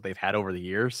logos that they've had over the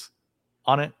years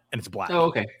on it, and it's black. Oh,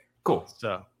 okay, cool.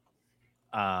 So,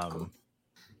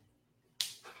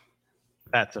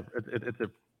 that's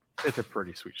it's a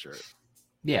pretty sweet shirt.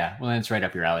 Yeah, well, it's right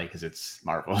up your alley because it's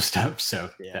Marvel stuff, so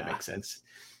Yeah. that makes sense.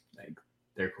 Like,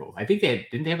 they're cool. I think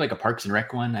didn't they have like a Parks and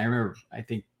Rec one? I remember. I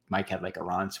think Mike had like a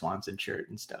Ron Swanson shirt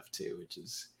and stuff too, which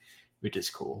is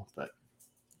cool. But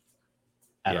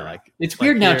I don't know. It's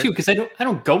weird now too because I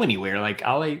don't go anywhere. Like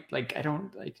I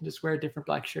can just wear a different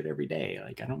black shirt every day.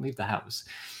 Like I don't leave the house.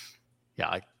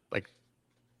 Yeah, like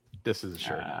this is a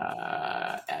shirt.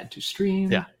 Add to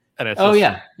stream. Yeah, and it's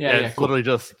it's cool. Literally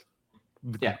just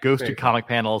goes to cool. comic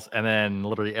panels and then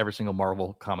literally every single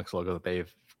Marvel Comics logo that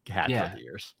they've had for the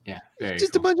years. Yeah,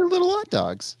 just a bunch of little hot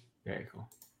dogs. Very cool.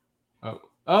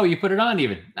 Oh, you put it on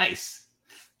even. Nice.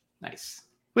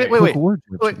 Wait.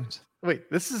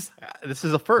 This is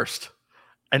a first.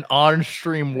 An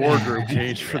on-stream wardrobe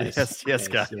change for the STS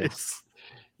guys.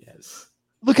 Yes.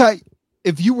 Look,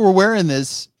 if you were wearing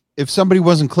this, if somebody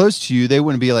wasn't close to you, they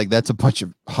wouldn't be like, "That's a bunch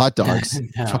of hot dogs,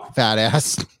 fat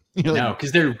ass." No,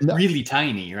 because they're really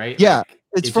tiny, right? Yeah, like,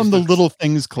 it's from the Little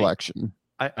Things collection.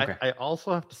 I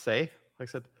also have to say, like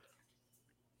I said,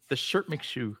 the shirt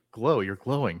makes you glow. You're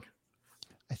glowing.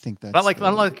 I think that's not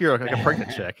like you're like a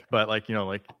pregnant chick, but like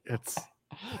it's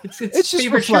just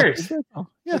favorite shirt. Yeah.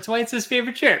 That's why it's his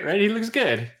favorite shirt, right? He looks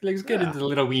good. He looks good in the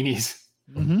little weenies.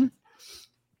 Mm-hmm.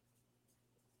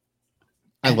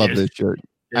 I love this shirt.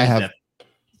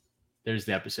 There's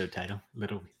the episode title.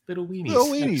 Little weenies. Little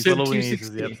weenies. Little Weenies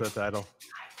is the episode title.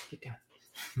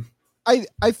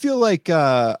 I feel like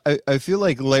I feel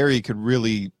like Larry could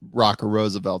really rock a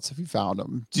Roosevelt's if he found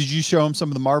them. Did you show him some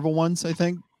of the Marvel ones? I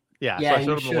think. Yeah, so I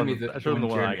showed him the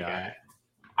one I got.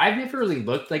 I've never really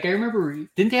looked. Like I remember,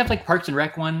 didn't they have like Parks and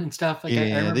Rec one and stuff? Like I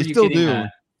remember they you still getting, do.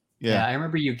 Yeah, I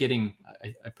remember you getting.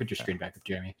 I put your screen back up,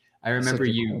 Jeremy. I remember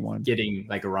you getting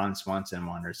like a Ron Swanson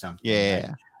one or something. Yeah.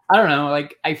 Like, I don't know.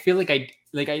 Like I feel like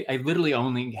I literally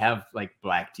only have like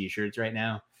black T-shirts right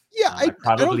now. Yeah,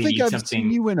 I don't think I've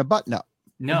seen you in a button-up.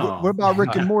 No. What about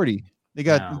Rick and Morty? They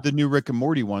got the new Rick and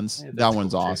Morty ones. Yeah, that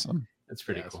one's cool awesome. That's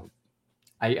pretty cool.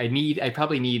 I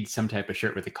probably need some type of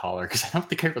shirt with a collar because I don't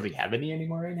think I really have any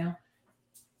anymore right now.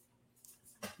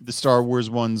 The Star Wars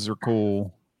ones are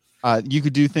cool. You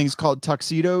could do things called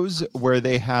tuxedos where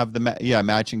they have the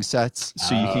matching sets,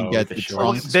 so you can get the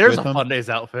trunks. There's a Fun Days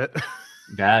outfit.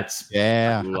 That's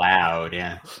loud.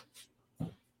 Yeah,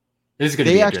 this is going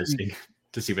to be interesting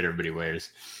to see what everybody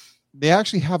wears. They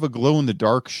actually have a glow in the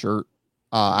dark shirt.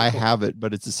 I have it,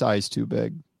 but it's a size too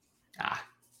big.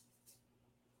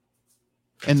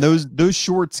 And those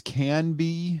shorts can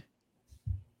be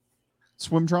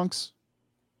swim trunks.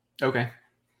 Okay.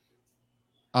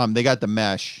 They got the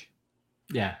mesh.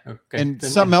 Yeah. Okay. And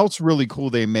something else really cool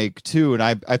they make too, and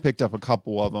I picked up a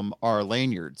couple of them, are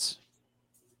lanyards.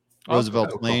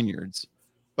 Roosevelt lanyards.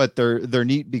 But they're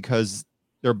neat because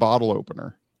they're bottle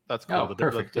opener. That's cool.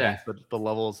 Perfect. The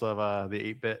levels of the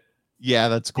 8-bit. Yeah,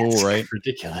 that's cool, right?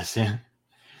 Ridiculous. Yeah.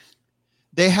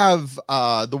 They have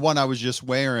the one I was just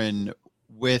wearing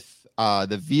with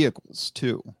the vehicles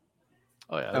too.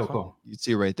 Oh yeah. Cool. You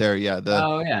see right there. Yeah.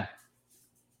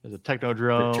 There's a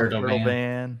Technodrome, the turtle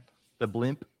van, the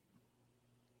blimp.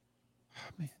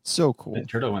 Oh, man, so cool. The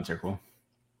turtle ones are cool.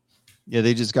 Yeah,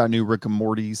 they just got new Rick and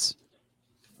Morty's.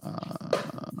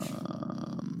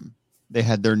 They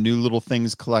had their new little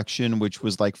things collection, which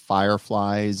was like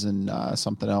fireflies and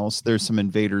something else. There's some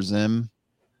Invader Zim.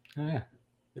 Oh, yeah.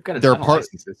 They've got a They're ton of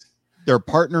licenses. They're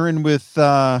partnering with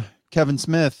Kevin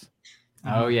Smith.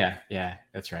 Oh yeah,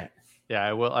 that's right. Yeah,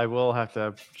 I will have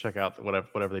to check out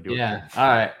whatever they do. Yeah. All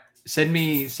right. Send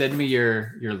me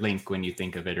your link when you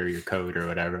think of it, or your code or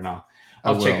whatever, and I'll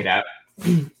check it out.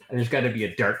 There's got to be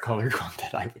a dark colored one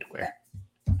that I would wear.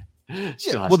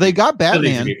 Yeah, well, they got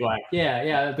Batman.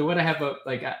 Yeah. The one I have,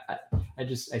 I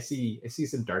see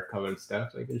some dark colored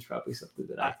stuff. Like there's probably something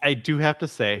that I do have to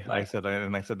say, I said,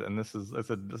 and this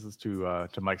is to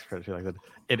Mike's credit too. Like I said,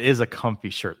 it is a comfy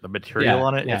shirt. The material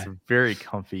on it is very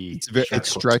comfy.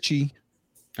 It's stretchy.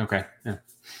 Okay. Yeah.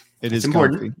 It's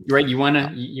important, comfy. right? You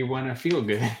wanna feel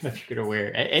good if you're gonna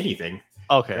wear anything.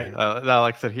 Okay. Right? Now,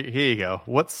 like I said, here you go.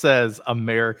 What says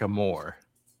America more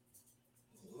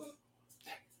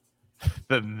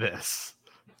than this?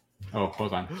 Oh,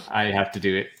 hold on. I have to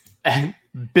do it.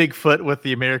 Bigfoot with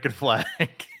the American flag.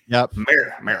 Yep.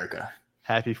 America.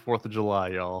 Happy 4th of July,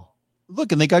 y'all.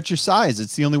 Look, and they got your size.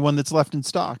 It's the only one that's left in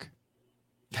stock.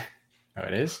 Oh,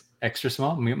 it is? Extra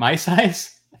small? My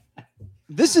size?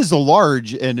 This is a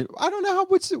large, and I don't know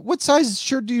what size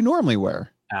shirt do you normally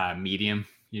wear? Medium,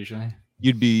 usually.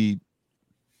 You'd be...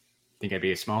 Think I'd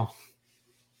be a small?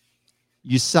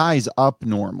 You size up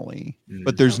normally,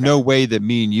 but there's no way that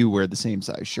me and you wear the same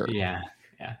size shirt. Yeah.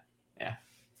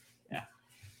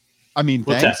 I mean,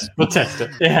 thanks. We'll test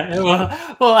it. Yeah.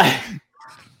 Well,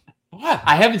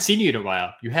 I haven't seen you in a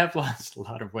while. You have lost a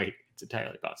lot of weight. It's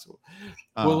entirely possible.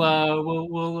 We'll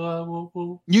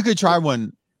You could try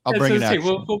one. I'll bring it out.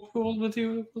 We'll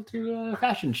do a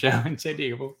fashion show in San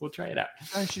Diego. We'll try it out.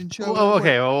 Fashion show. Oh,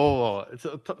 okay. Oh, it's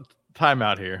a time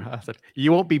out here. I said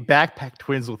you won't be backpack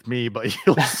twins with me, but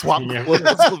you'll swap clothes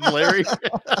with Larry.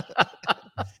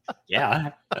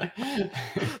 Yeah.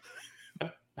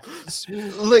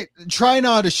 Like, trying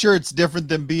on a shirt's different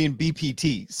than being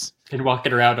BPTs and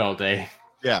walking around all day.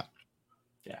 Yeah.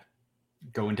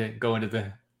 Go into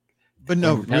the. But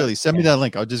no, really, send me that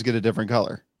link. I'll just get a different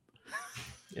color.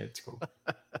 Yeah, it's cool.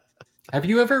 Have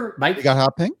you ever, Mike? You got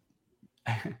hot pink?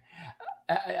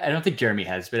 I don't think Jeremy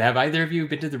has, but have either of you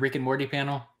been to the Rick and Morty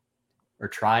panel, or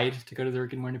tried to go to the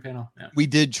Rick and Morty panel? No. We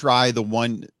did try the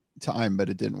one time, but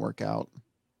it didn't work out.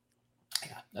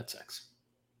 Yeah, that sucks.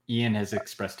 Ian has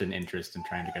expressed an interest in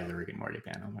trying to go to the Rick and Morty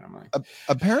panel, and I'm like,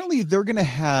 apparently they're going to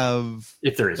have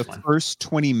if there is the one. First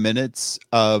 20 minutes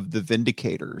of the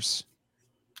Vindicators.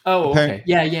 Oh, okay.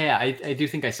 Yeah. I do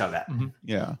think I saw that. Mm-hmm.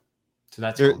 Yeah. So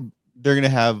that's they're cool. They're going to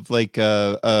have like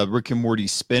a Rick and Morty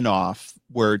spinoff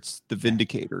where it's the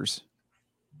Vindicators,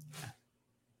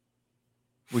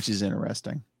 which is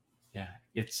interesting. Yeah,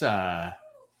 it's I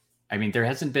mean, there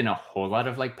hasn't been a whole lot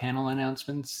of like panel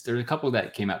announcements. There's a couple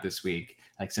that came out this week,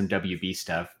 like some WB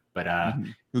stuff, but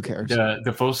who cares?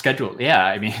 The full schedule. Yeah,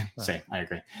 I mean, same. I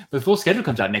agree. But the full schedule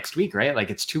comes out next week, right? Like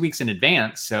it's 2 weeks in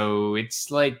advance, so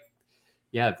it's like,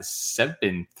 yeah, the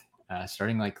 7th,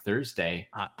 starting like Thursday.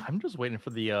 I'm just waiting for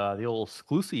the old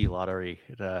Exclusive lottery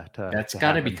to That's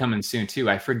got to be coming soon too.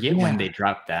 I forget when they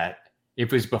dropped that.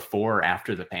 It was before or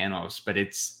after the panels, but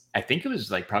I think it was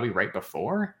like probably right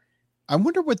before. I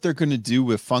wonder what they're going to do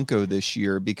with Funko this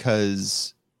year,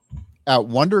 because at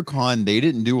WonderCon, they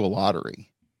didn't do a lottery.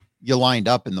 You lined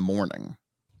up in the morning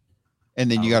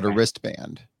and then you got a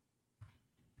wristband.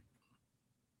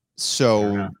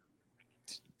 So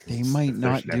they might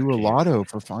not do a lotto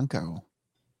for Funko.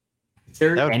 Is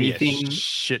there that would anything be a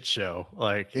shit show?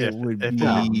 Like it would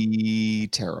be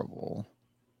terrible.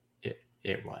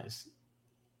 It was.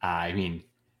 I mean,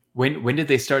 when did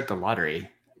they start the lottery?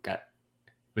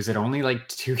 Was it only like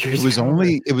 2 years It was ago?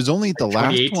 only the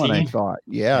last one, I thought.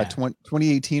 Yeah.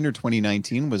 2018 or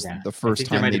 2019 was the first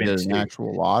time they did an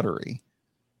actual lottery.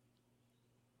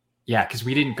 Yeah, because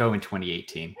we didn't go in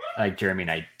 2018. Like Jeremy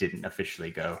and I didn't officially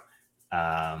go.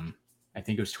 I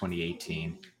think it was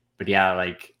 2018. But yeah,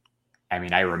 like, I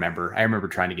mean, I remember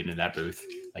trying to get into that booth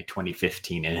like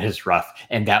 2015, and it was rough.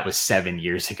 And that was 7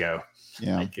 years ago.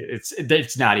 Yeah. Like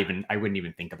it's not even, I wouldn't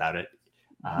even think about it.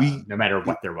 No matter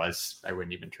what there was, I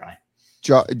wouldn't even try.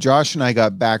 Josh and I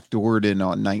got backdoored in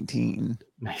on 19.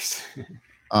 Nice.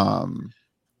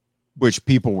 Which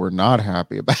people were not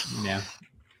happy about. Yeah,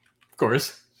 of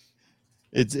course.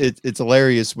 It's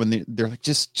hilarious when they're like,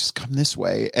 just come this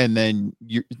way, and then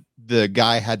the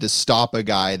guy had to stop a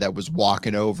guy that was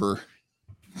walking over.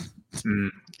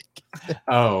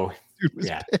 Oh,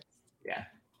 yeah.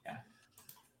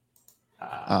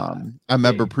 I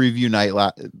remember preview night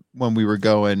when we were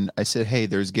going, I said, hey,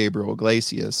 there's Gabriel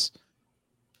Iglesias.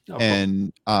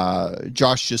 And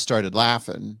Josh just started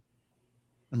laughing.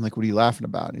 I'm like, what are you laughing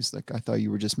about? And he's like, I thought you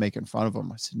were just making fun of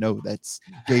him. I said, no, that's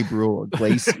Gabriel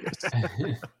Iglesias.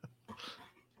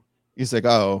 He's like,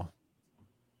 oh,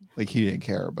 like he didn't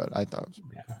care, but I thought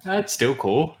That's still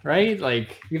cool, right?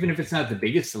 Like, even if it's not the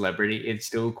biggest celebrity, it's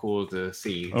still cool to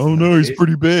see. oh no, he's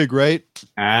pretty big, right?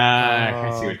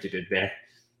 I see what you did there.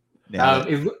 Yeah.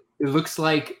 It looks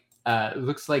like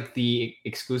the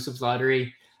exclusives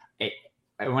lottery.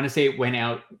 I want to say it went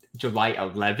out July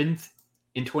 11th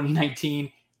in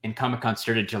 2019, and Comic-Con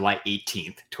started July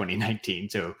 18th, 2019.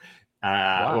 So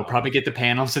we'll probably get the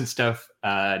panels and stuff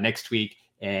next week,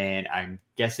 and I'm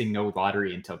guessing no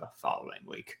lottery until the following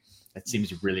week. That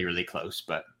seems really, really close,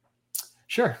 but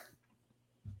sure.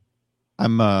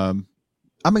 I'm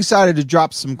excited to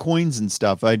drop some coins and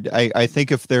stuff. I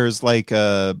think if there's like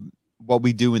what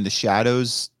we do in the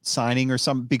shadows signing or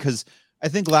something, because I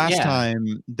think last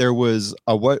time there was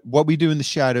a what we do in the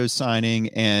shadows signing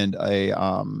and a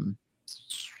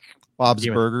Bob's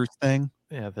Burgers thing.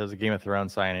 Yeah, there's a Game of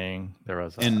Thrones signing. There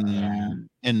was and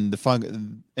the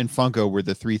Funko were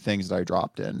the three things that I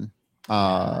dropped in.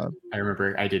 I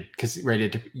remember I did because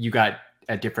you got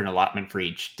a different allotment for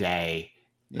each day.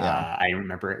 Yeah, I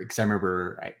remember because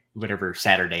whatever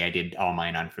Saturday I did all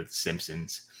mine on for the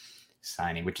Simpsons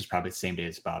signing, which is probably the same day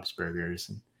as Bob's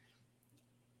Burgers.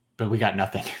 But we got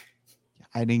nothing.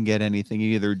 I didn't get anything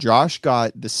either. Josh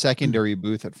got the secondary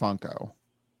booth at Funko.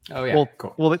 Oh yeah,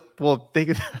 cool. Well, they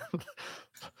could.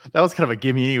 That was kind of a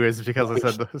gimme, anyways, because I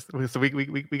said so.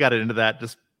 We got it into that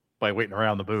just by waiting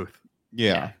around the booth.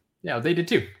 Yeah, they did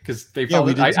too because they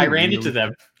followed. I ran into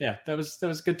them. Yeah, that was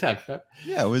a good time.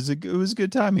 Yeah, it was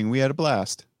good timing. We had a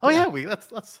blast. Oh yeah,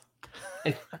 let's.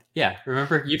 Yeah,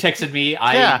 remember you texted me.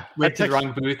 I went to the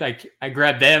wrong booth. I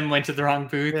grabbed them, went to the wrong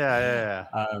booth. Yeah.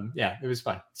 It was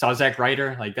fun. Saw Zack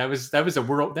Ryder. Like that was a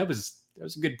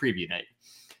good preview night.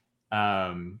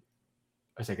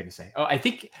 What was I going to say? Oh, I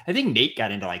think Nate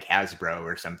got into like Hasbro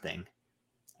or something.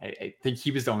 I think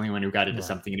he was the only one who got into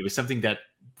something, and it was something that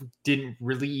didn't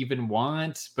really even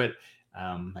want, but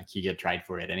like he had tried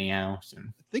for it anyhow. So. I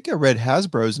think I read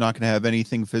Hasbro's not going to have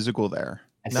anything physical there.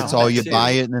 It's all you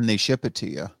buy it and then they ship it to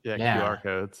you. Yeah, QR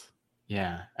codes.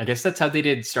 Yeah, I guess that's how they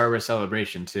did Star Wars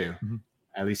Celebration too. Mm-hmm.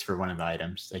 At least for one of the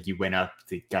items, like you went up,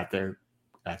 they got their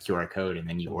QR code, and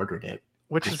then you ordered it.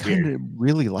 Which is kind of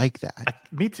really like that.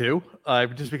 Me too.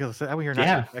 Just because you're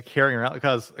not carrying around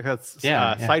because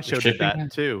Sideshow did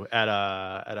that too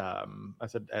at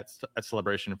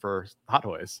Celebration for Hot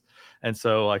Toys, and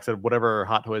so like I said, whatever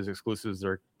Hot Toys exclusives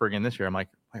they're bringing this year, I'm like,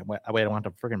 wait, I don't have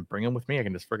to friggin' bring them with me. I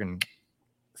can just friggin'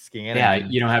 scan. Yeah,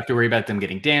 you don't have to worry about them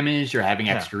getting damaged or having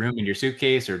extra room in your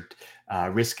suitcase or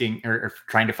risking or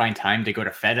trying to find time to go to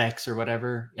FedEx or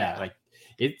whatever. Yeah, like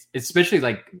it's especially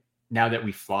like. Now that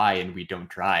we fly and we don't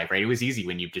drive, right? It was easy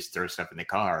when you just throw stuff in the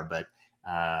car, but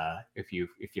if you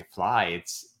fly,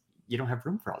 you don't have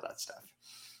room for all that stuff.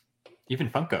 Even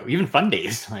Funko, even Fun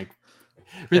Days, like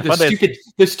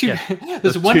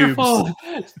those wonderful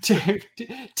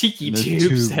tiki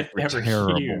tubes that were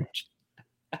terrible. Huge.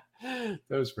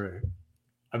 Those were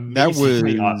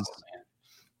amazingly awesome.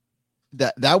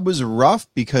 Man. That was rough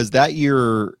because that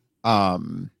year I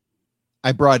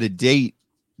brought a date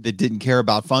that didn't care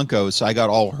about Funko, so I got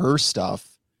all her stuff,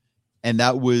 and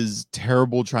that was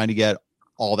terrible trying to get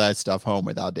all that stuff home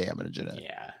without damaging it.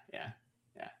 Yeah.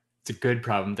 It's a good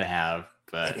problem to have,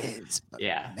 but it is.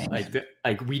 Yeah,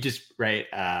 like we just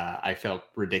I felt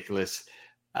ridiculous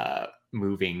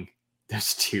moving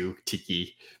those two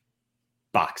tiki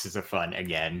boxes of fun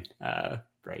again.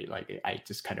 Right, like I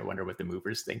just kind of wonder what the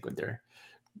movers think when they're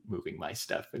moving my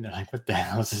stuff, and they're like, what the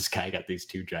hell is this guy got these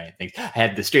two giant things? I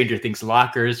had the Stranger Things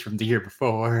lockers from the year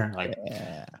before, like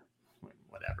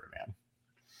whatever, man.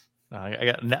 I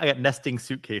got nesting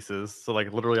suitcases, so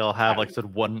like literally I'll have like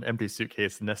said one empty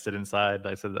suitcase nested inside.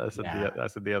 I said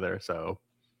the other. So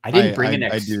I didn't bring an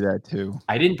extra. I do that too.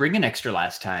 I didn't bring an extra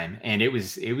last time, and it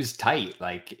was tight.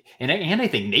 Like, and I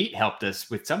think Nate helped us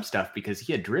with some stuff because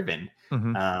he had driven.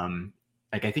 Mm-hmm.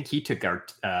 Like I think he took our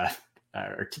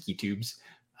tiki tubes.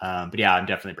 But yeah, I'm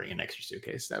definitely bringing an extra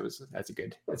suitcase. That's a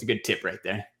good tip right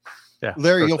there. Yeah,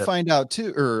 Larry, you'll find out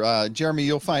too, or Jeremy,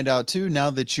 you'll find out too. Now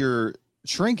that you're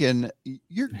shrinking,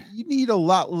 you need a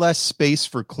lot less space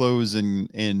for clothes in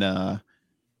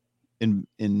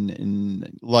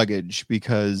luggage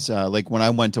because like when I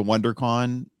went to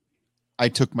WonderCon, I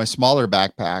took my smaller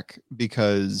backpack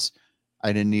because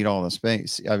I didn't need all the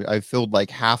space. I filled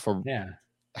like half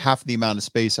the amount of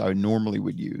space I normally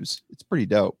would use. It's pretty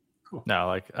dope. No,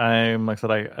 like I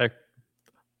said,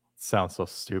 sounds so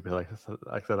stupid. Like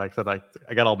I said,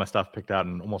 I got all my stuff picked out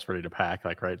and almost ready to pack.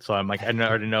 Like, right. So I'm like, I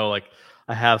already know, like,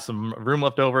 I have some room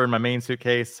left over in my main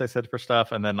suitcase. I said for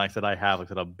stuff, and then I said I have like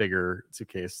a bigger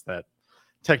suitcase that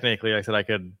technically I said I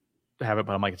could have it,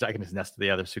 but I'm like, I can just nest the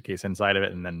other suitcase inside of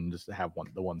it and then just have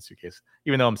the one suitcase.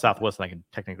 Even though I'm Southwest and I can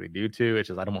technically do two, it's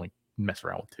just I don't want to mess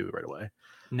around with two right away.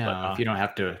 No, but, if you don't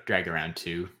have to drag around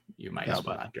two, you might as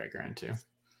well not drag around two.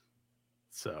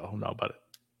 So no, but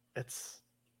I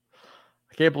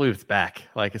can't believe it's back.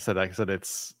 Like I said,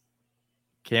 it's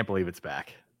can't believe it's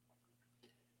back.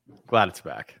 Glad it's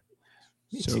back.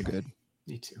 Me So too. good.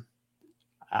 Me too.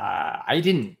 I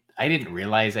didn't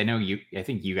realize. I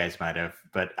think you guys might have,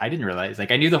 but I didn't realize.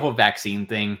 Like, I knew the whole vaccine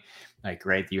thing. Like,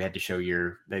 right, you had to show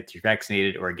that you're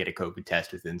vaccinated or get a COVID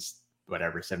test within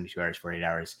whatever 72 hours, 48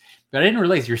 hours. But I didn't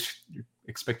realize you're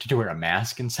expected to wear a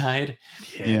mask inside.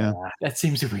 Yeah. That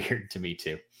seems weird to me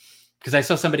too. Because I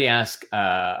saw somebody ask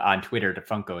on Twitter to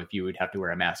Funko if you would have to wear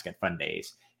a mask at Fun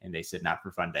Days, and they said not for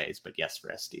Fun Days, but yes for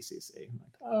SDCC.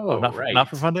 I'm like, not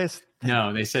for Fun Days.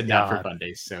 No, they said not for Fun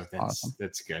Days, so Awesome.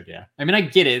 that's good. Yeah, I mean, I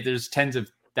get it. There's tens of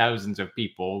thousands of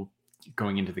people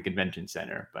going into the convention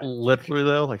center, but Literally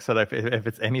though, like I said, if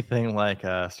it's anything like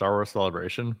Star Wars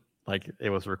Celebration, like it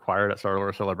was required at Star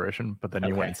Wars Celebration, but then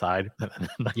you went inside.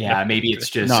 Yeah, maybe it's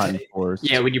just Not enforced.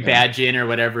 yeah, when you badge in or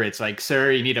whatever, it's like,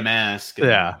 sir, you need a mask. And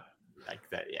Yeah. like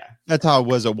that. Yeah, That's how it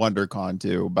was at WonderCon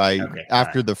too.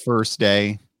 After the first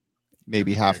day,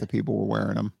 maybe half the people were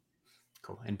wearing them.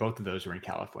 cool. And both of those were in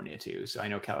California too. So I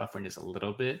know California's a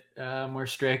little bit more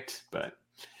strict, but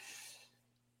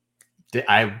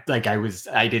I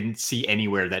didn't see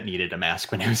anywhere that needed a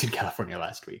mask when I was in California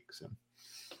last week. So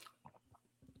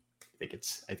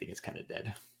I think it's kind of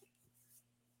dead.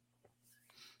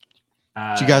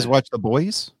 Did you guys watch The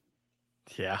Boys?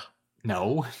 Yeah.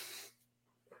 No,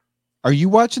 Are you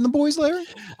watching The Boys, Larry?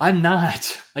 I'm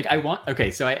not. Like,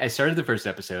 so I started the first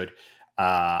episode.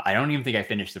 I don't even think I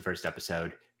finished the first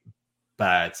episode,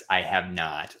 but I have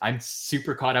not. I'm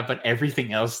super caught up on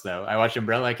everything else though. I watched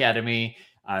Umbrella Academy.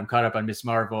 I'm caught up on Miss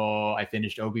Marvel. I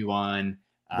finished Obi-Wan.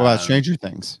 What about Stranger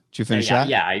Things? Did you finish that?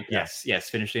 Yeah. Yes.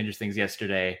 Finished Stranger Things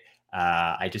yesterday.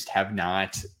 I just have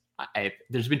not.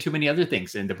 There's been too many other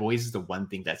things, and The Boys is the one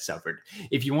thing that suffered.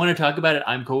 If you want to talk about it,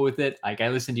 I'm cool with it. Like, I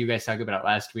listened to you guys talk about it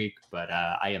last week, but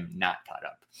I am not caught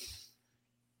up.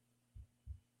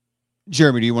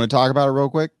 Jeremy, do you want to talk about it real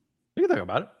quick? You can talk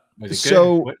about it. Was it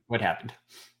So- good? What happened?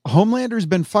 Homelander's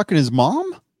been fucking his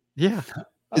mom? Yeah.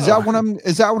 Is that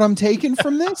what I'm taking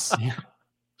from this?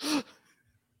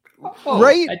 Oh,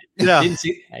 Right?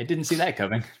 I didn't see that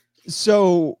coming.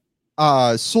 So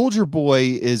Soldier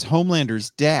Boy is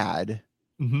Homelander's dad.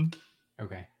 Mm-hmm.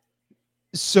 Okay.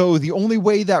 So the only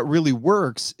way that really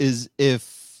works is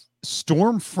if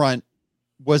Stormfront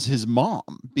was his mom,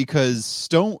 because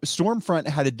Stormfront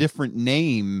had a different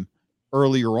name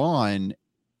earlier on,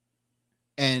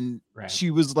 and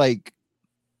she was like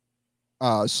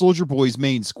Soldier Boy's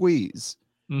main squeeze.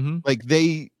 Mm-hmm. Like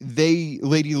they Lady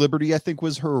Liberty, I think,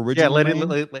 was her original Lady name.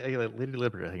 Lady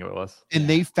Liberty, I think it was. And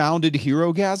they founded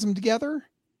Herogasm together.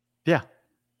 Yeah.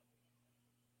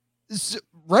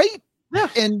 Right? Yeah.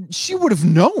 And she would have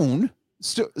known.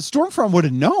 Stormfront would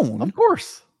have known. Of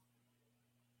course.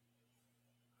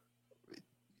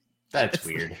 That's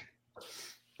weird.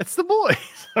 It's The Boys.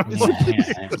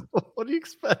 Yeah. What do you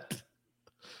expect?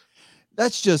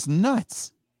 That's just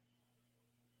nuts.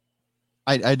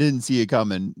 I didn't see it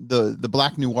coming. The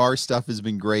Black Noir stuff has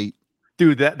been great.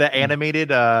 Dude, that animated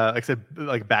like I said,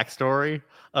 like backstory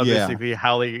of Yeah. basically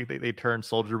how they turned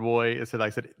Soldier Boy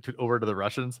over to the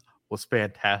Russians was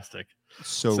fantastic.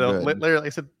 So So good. literally, I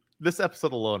said this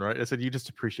episode alone, right? I said you just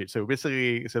appreciate. So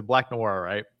basically, I said Black Noir,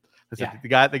 right? I said the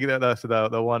guy,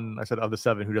 the one I said of the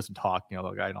seven who doesn't talk, the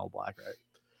guy in all black,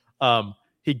 right?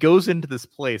 He goes into this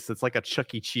place that's like a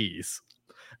Chuck E. Cheese,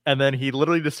 and then he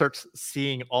literally just starts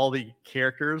seeing all the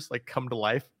characters like come to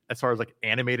life as far as like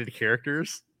animated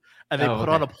characters, and they put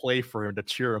on a play for him to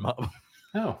cheer him up.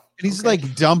 Oh, And he's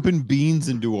like dumping beans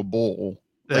into a bowl,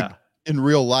 like in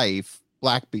real life,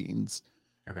 black beans.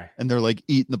 okay. And they're like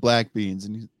eating the black beans,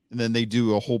 and then they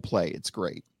do a whole play. It's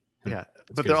great. Yeah, That's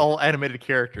but good. they're all animated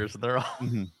characters, and they're all.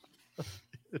 Mhm.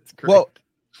 It's great. Well,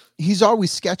 he's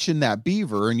always sketching that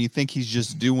beaver, and you think he's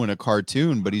just doing a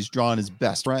cartoon, but he's drawing his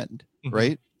best friend, Mhm.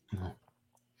 right? Mhm.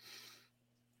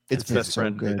 It's his been best so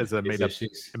friend good. is a made up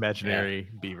issues. imaginary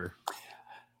beaver.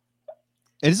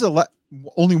 It is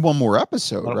only one more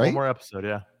episode, One right? more episode,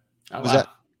 yeah. Oh, Was wow. that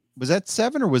was that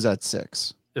 7 or was that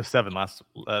 6? It was 7 last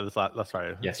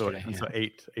Friday. Yesterday, So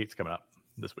 8's coming up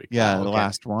this week. Yeah, Oh, the okay.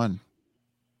 last one.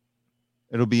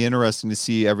 It'll be interesting to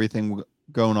see everything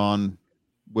going on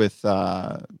with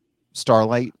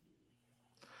Starlight?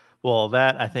 Well,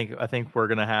 that I think we're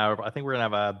gonna have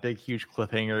a big huge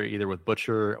cliffhanger either with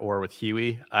Butcher or with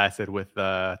Huey. I said with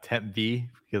Temp V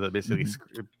because it basically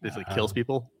kills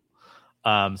people.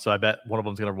 So I bet one of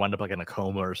them's gonna wind up like in a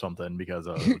coma or something because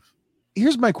of.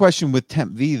 Here's my question with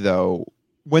Temp V though: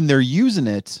 when they're using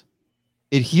it,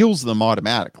 it heals them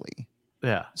automatically.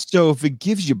 Yeah. So if it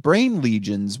gives you brain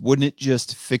lesions, wouldn't it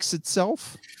just fix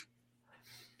itself?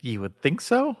 You would think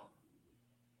so.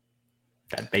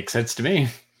 That makes sense to me.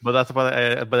 But that's what.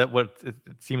 It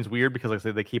seems weird because like I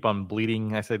said they keep on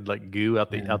bleeding. I said like goo out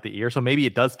the ear. So maybe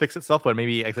it does fix itself, but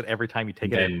maybe I said every time you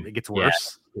take it gets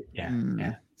worse.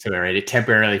 Yeah. So right, it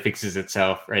temporarily fixes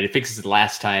itself. Right, it fixes it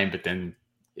last time, but then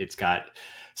it's got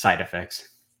side effects.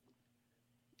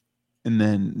 And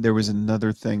then there was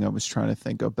another thing I was trying to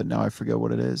think of, but now I forget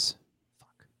what it is.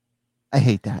 Fuck. I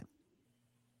hate that.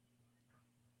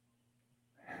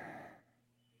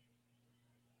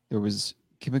 There was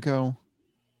Kimiko.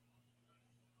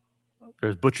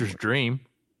 There's Butcher's Dream.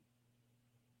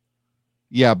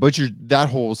 Yeah, Butcher, that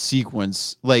whole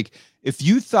sequence. Like, if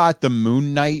you thought the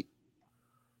Moon Knight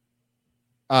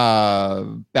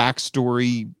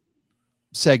backstory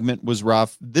segment was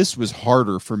rough, this was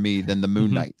harder for me than the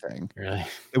Moon Knight thing. Really?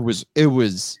 It was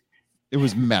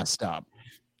messed up.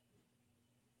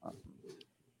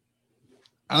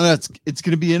 I don't know, it's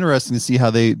going to be interesting to see how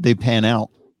they pan out.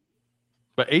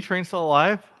 But A-Train's still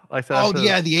alive? Like I said,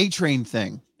 yeah, the A-Train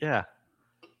thing. Yeah.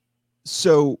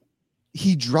 So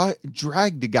he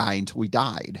dragged the guy until he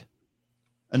died.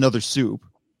 Another soup.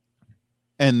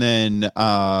 And then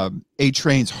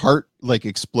A-Train's heart like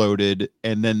exploded,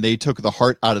 and then they took the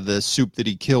heart out of the soup that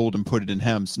he killed and put it in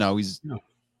him. So now he's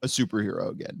a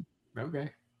superhero again. Okay.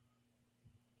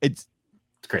 It's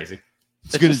crazy.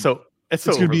 It's gonna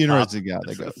be interesting. Yeah,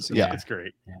 that goes. Yeah, it's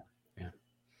great. Yeah.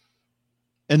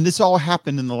 And this all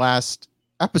happened in the last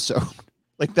episode.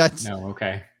 Like that's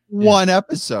one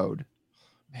episode.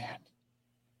 Man.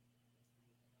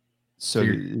 So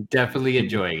you're definitely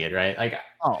enjoying it, right? Like,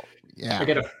 oh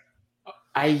yeah.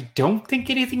 I don't think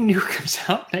anything new comes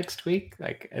out next week.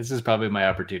 Like, this is probably my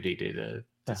opportunity to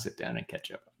sit down and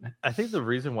catch up on it. I think the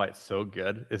reason why it's so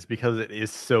good is because it is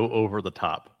so over the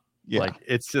top. Yeah. Like,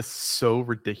 it's just so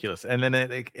ridiculous. And then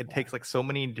it takes like so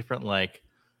many different like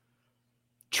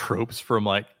tropes from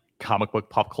like comic book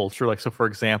pop culture. Like, so for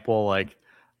example, like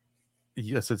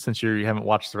you said, since you haven't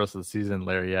watched the rest of the season,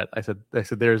 Larry, yet, I said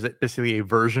there's basically a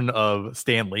version of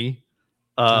Stan Lee.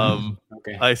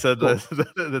 I said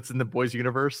that's in the boys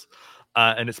universe,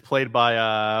 and it's played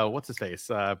by what's his face,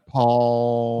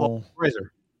 Paul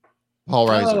Reiser. Paul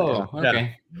Reiser. Oh,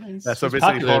 okay. Yeah, so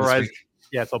basically Paul Reiser.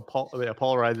 Yeah, so Paul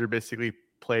Reiser basically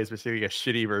plays a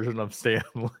shitty version of Stan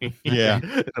Lee. Yeah,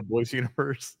 in the boys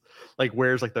universe, like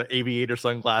wears like the aviator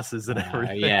sunglasses and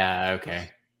everything. Yeah,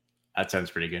 okay, that sounds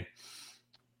pretty good.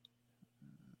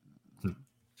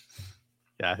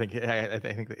 Yeah, I think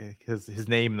his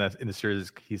name in the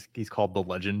series he's called the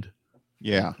Legend.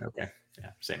 Yeah. Okay.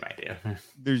 Yeah, same idea.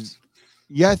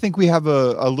 I think we have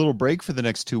a little break for the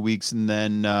next 2 weeks, and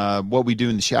then What We Do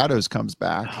in the Shadows comes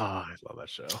back. Oh, I love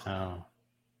that show.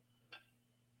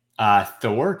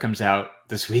 Thor comes out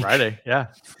this week. Friday. Yeah.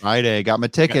 Friday. Got my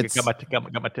tickets. Got my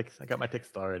tickets. I got my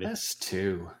tickets already. Us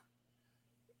too.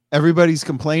 Everybody's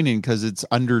complaining because it's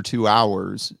under 2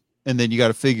 hours. And then you got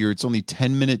to figure it's only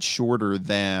 10 minutes shorter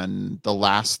than the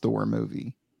last Thor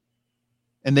movie.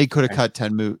 And they could have cut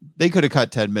 10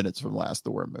 minutes from last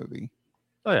Thor movie.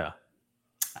 Oh yeah.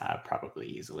 Probably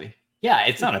easily. Yeah,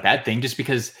 it's not a bad thing just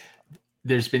because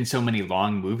there's been so many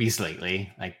long movies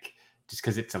lately. Like, just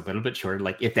because it's a little bit shorter.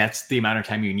 Like, if that's the amount of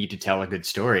time you need to tell a good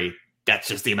story, that's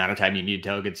just the amount of time you need to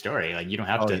tell a good story. Like, you don't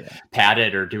have to pad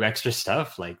it or do extra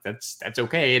stuff. Like, that's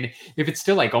okay. And if it's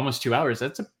still like almost 2 hours,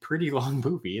 that's a pretty long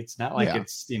movie. It's not like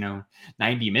it's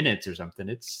 90 minutes or something.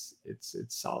 It's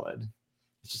solid.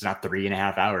 It's just not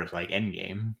 3.5 hours like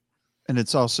Endgame. And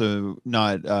it's also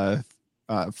not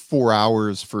 4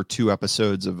 hours for 2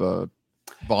 episodes of a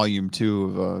volume 2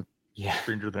 of a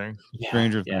Stranger Things.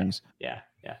 Stranger Things. Yeah.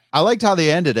 I liked how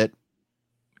they ended it.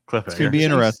 Cliffhanger. It's gonna be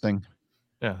interesting.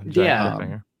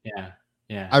 Yeah.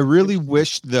 I really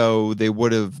wish though they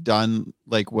would have done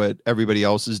like what everybody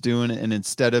else is doing, and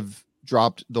instead of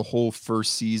dropped the whole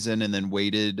first season and then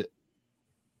waited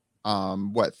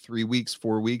 3 weeks,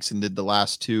 4 weeks, and did the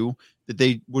last 2, that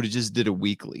they would have just did a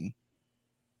weekly.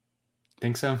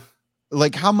 Think so?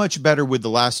 Like, how much better would the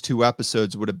last 2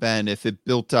 episodes would have been if it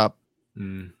built up?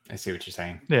 I see what you're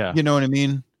saying. Yeah. You know what I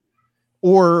mean?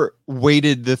 Or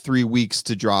waited the 3 weeks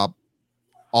to drop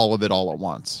all of it all at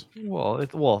once. Well,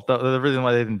 the reason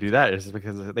why they didn't do that is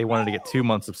because they wanted to get 2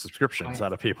 months of subscriptions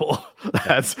out of people.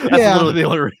 That's literally the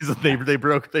only reason they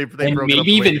broke. They and broke it up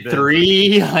maybe the way even they did.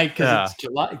 3, like because it's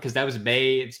July, because that was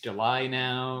May. It's July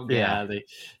now. Yeah.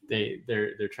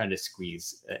 They're trying to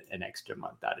squeeze an extra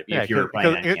month out of you Yeah, if you were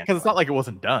planning on because it's not like it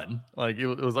wasn't done. Like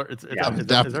it's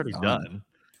already done.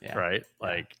 Yeah. Right.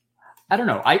 Like I don't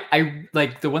know. I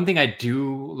like the one thing I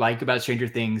do like about Stranger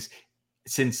Things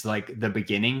since like the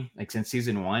beginning, like since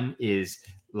season 1, is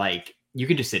like you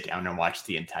can just sit down and watch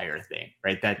the entire thing,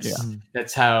 right?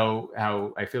 That's how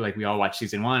I feel like we all watch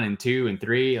season 1 and 2 and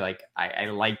 3. Like I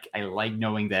like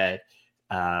knowing that,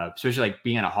 especially like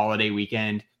being on a holiday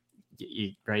weekend,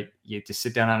 you just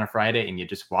sit down on a Friday and you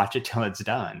just watch it till it's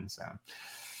done. So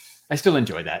I still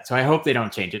enjoy that. So I hope they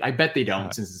don't change it. I bet they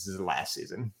don't, since this is the last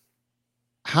season.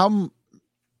 How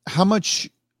much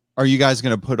are you guys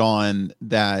going to put on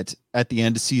that at the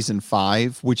end of season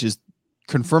 5, which is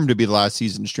confirmed to be the last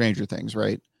season of Stranger Things,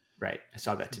 right? Right. I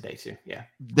saw that today too. Yeah.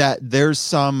 That there's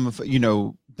some,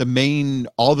 all the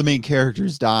main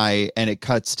characters die and it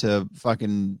cuts to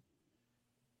fucking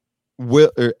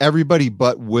Will, or everybody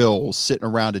but Will sitting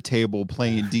around a table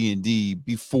playing D&D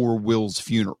before Will's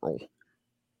funeral.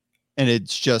 And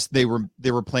it's just, they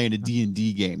were playing a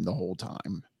D&D game the whole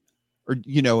time. Or,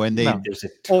 and there's a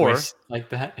twist like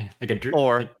that,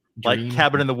 like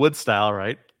Cabin in the Woods style,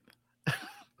 right?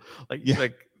 like,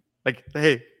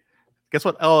 hey, guess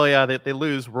what? Oh yeah, they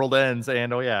lose, world ends,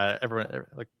 and everyone,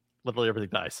 like literally everything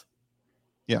dies.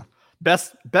 Yeah,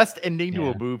 best ending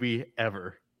to a movie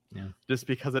ever. Yeah, just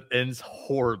because it ends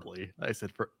horribly. Like I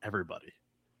said, for everybody,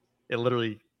 it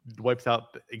literally wipes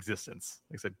out the existence.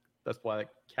 Like I said, that's why like,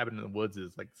 Cabin in the Woods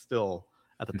is like still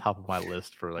at the top of my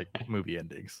list for like movie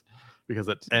endings, because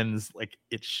it ends like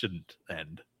it shouldn't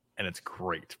end, and it's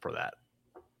great for that.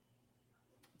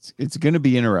 It's going to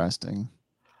be interesting.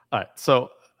 All right, so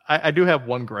I do have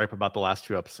one gripe about the last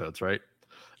 2 episodes, right?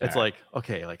 It's like,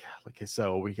 okay,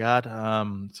 so we got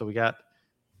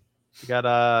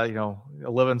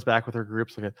Eleven's back with her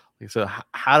groups. So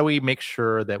how do we make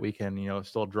sure that we can,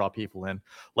 still draw people in?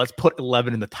 Let's put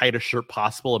 11 in the tightest shirt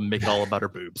possible and make it all about her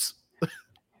boobs.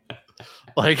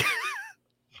 I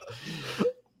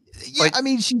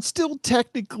mean, she's still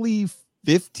technically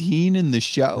 15 in the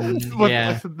show.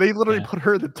 But they literally put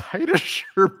her in the tightest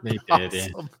shirt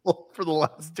possible for the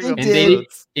last 2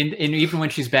 episodes. And even when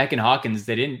she's back in Hawkins,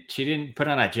 she didn't put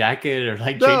on a jacket or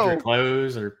change her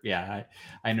clothes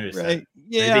I noticed that.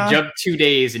 Yeah, they jumped 2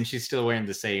 days and she's still wearing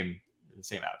the same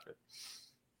outfit.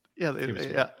 I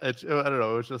don't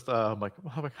know. It was just I'm like,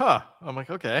 huh. I'm like,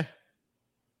 okay.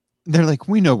 They're like,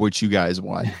 we know what you guys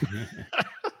want.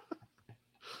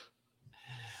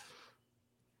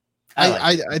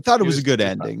 I thought it was a good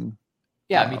ending.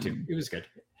 Yeah, me too. It was good.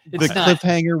 The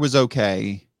cliffhanger was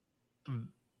okay.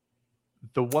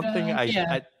 The one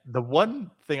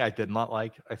thing I did not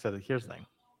like, I said, here's the thing.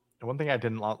 The one thing I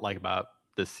did not like about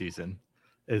this season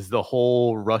is the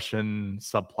whole Russian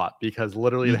subplot, because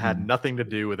literally it had nothing to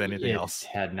do with anything else. It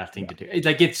had nothing to do.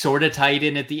 It's sort of tied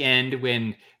in at the end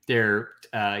when they're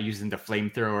using the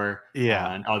flamethrower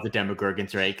on all the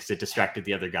Demogorgons, right? Because it distracted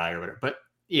the other guy or whatever. But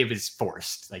it was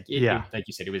forced. Like you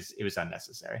said, it was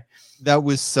unnecessary. That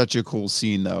was such a cool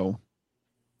scene, though.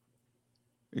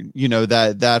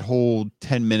 That whole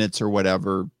 10 minutes or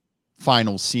whatever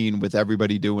final scene with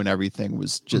everybody doing everything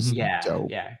was just dope.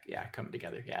 Yeah, coming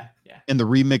together. Yeah. And the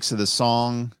remix of the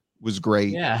song was great.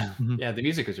 Yeah, the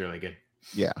music was really good.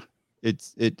 Yeah,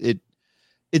 it's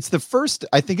the first.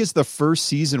 I think it's the first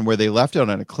season where they left it on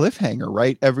a cliffhanger.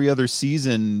 Right, every other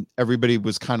season, everybody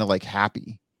was kind of like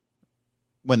happy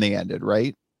when they ended.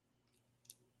 Right.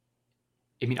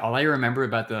 I mean, all I remember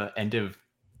about the end of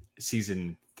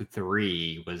season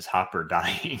 3 was Hopper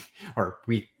dying, or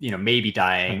maybe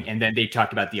dying, and then they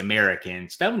talked about the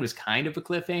Americans. That one was kind of a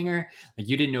cliffhanger. Like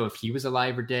you didn't know if he was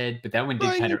alive or dead, but that one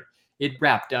did kind of. It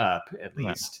wrapped up at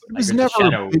least. It was never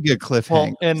a big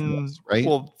cliffhanger, right?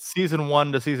 Well, season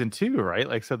 1 to season 2,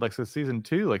 right? So season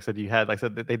 2, you had,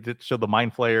 they did show the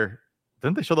Mind Flayer.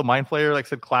 Didn't they show the Mind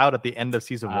Flayer, Cloud at the end of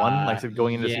season 1,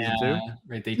 going into season 2?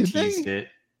 Right, they teased it.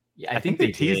 Yeah, I think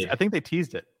they teased. I think they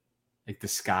teased it. Like the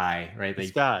sky, right? The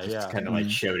sky, kind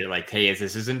of showed it, hey,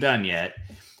 this isn't done yet.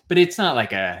 But it's not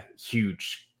like a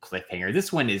huge cliffhanger.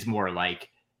 This one is more like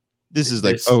this is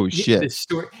oh shit. The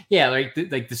story,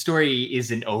 the story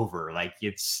isn't over.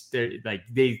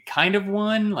 They kind of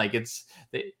won. No,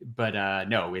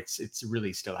 it's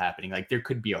really still happening. There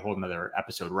could be a whole nother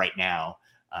episode right now.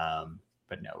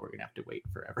 But no, we're gonna have to wait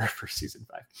forever for season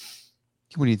 5.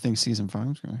 When do you think season 5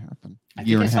 is going to happen? I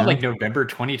think I saw like November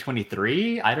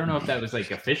 2023. I don't know if that was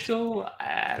like official.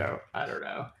 I don't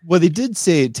know. Well, they did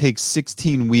say it takes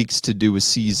 16 weeks to do a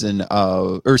season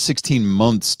or 16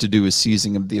 months to do a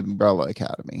season of the Umbrella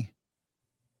Academy.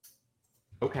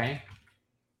 Okay.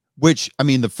 Which, I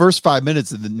mean, the first 5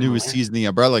 minutes of the newest season of the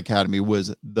Umbrella Academy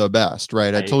was the best,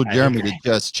 right? I told Jeremy to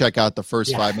just check out the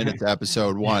first 5 minutes of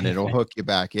episode 1. It'll hook you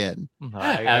back in.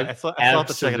 I still have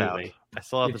to check it out. I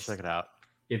still have to check it out.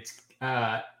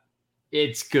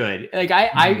 It's good. Like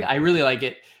I really like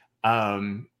it.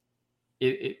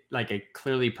 It like I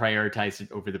clearly prioritized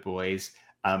it over the boys.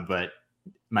 But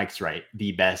Mike's right.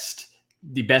 The best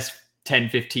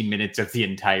 10-15 minutes of the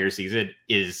entire season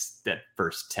is that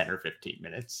first 10 or 15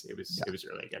 minutes. It was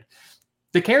really good.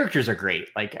 The characters are great.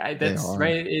 Like that's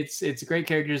right. It's great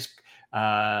characters.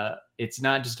 It's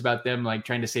not just about them like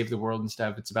trying to save the world and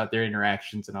stuff. It's about their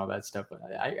interactions and all that stuff. But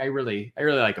I really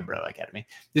like Umbrella Academy.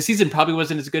 This season probably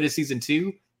wasn't as good as season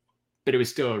 2, but it was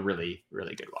still a really,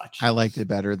 really good watch. I liked it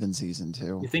better than season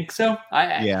 2. You think so?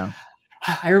 I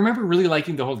remember really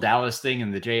liking the whole Dallas thing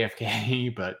and the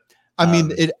JFK, but I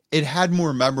mean, it had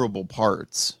more memorable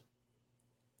parts.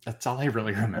 That's all I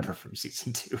really remember from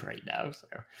season 2 right now. So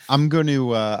I'm going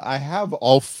to. I have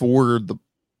all 4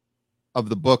 of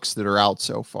the books that are out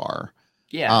so far.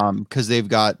 Yeah. Because they've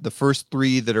got the first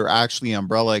 3 that are actually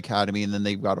Umbrella Academy, and then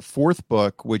they've got a 4th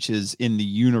book which is in the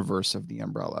universe of the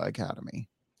Umbrella Academy.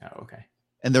 Oh, okay.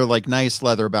 And they're like nice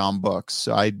leather-bound books.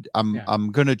 So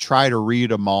I'm gonna try to read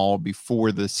them all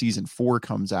before the season 4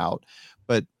 comes out,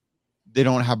 but they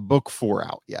don't have book 4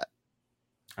 out yet.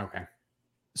 Okay.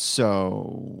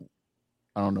 So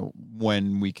I don't know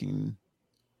when we can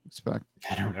expect.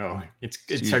 I don't know.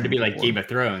 It's hard to be like Game of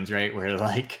Thrones, right? Where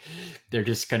like they're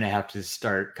just gonna have to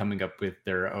start coming up with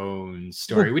their own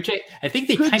story, which I think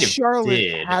they kind of Charlotte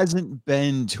did. Hasn't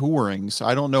been touring, so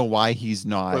I don't know why he's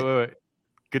not. Wait.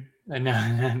 Good. No.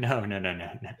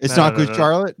 It's not Good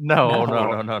Charlotte? No.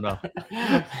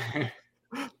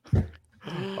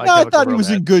 I thought he was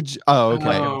in Good. Oh,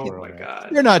 okay. Oh my God.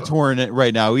 They're not touring it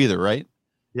right now either, right?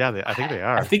 Yeah, I think they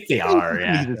are. I think they are.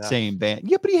 Yeah, the same band.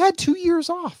 Yeah, but he had 2 years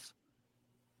off.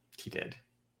 He did.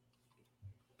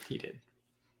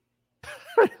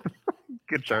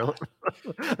 Good Charlotte.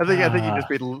 I think you just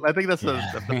made. I think that's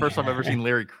the first time I've ever seen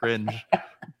Larry cringe.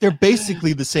 They're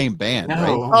basically the same band, right?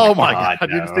 Oh my God!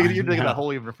 No, You're taking that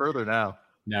whole even further now.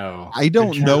 No, I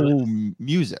don't know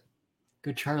music.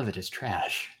 Good Charlotte is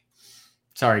trash.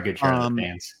 Sorry, Good Charlotte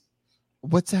fans.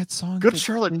 What's that song? Good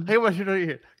Charlotte. Hey, what you know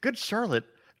here? Good Charlotte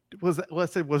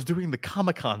was doing the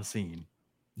Comic-Con scene.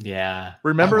 Yeah.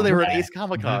 Remember they were at Ace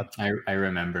Comic-Con. I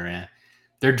remember. Yeah.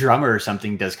 Their drummer or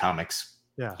something does comics.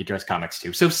 Yeah. He does comics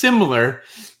too. So similar.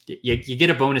 You get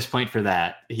a bonus point for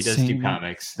that. He does do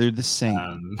comics. They're the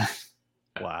same.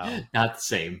 Wow. Not the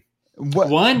same.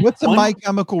 What's a My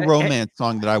Chemical Romance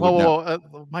song that I would know?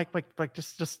 Mike,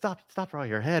 just stop right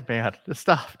your head, man. Just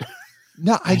stop.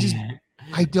 No,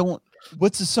 I don't.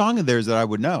 What's the song of theirs that I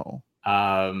would know?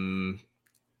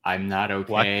 I'm Not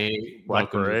Okay.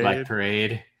 Black Welcome to Black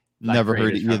Parade. Never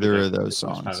heard either of those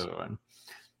songs.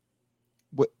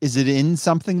 What is it in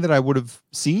something that I would have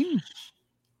seen?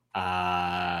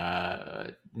 No.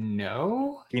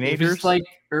 Teenagers? It was like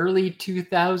early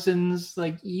 2000s,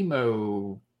 like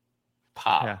emo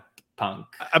pop punk.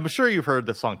 I'm sure you've heard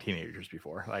the song "Teenagers"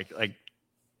 before. Like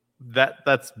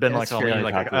that's been like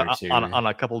on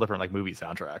a couple different like movie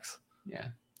soundtracks. Yeah.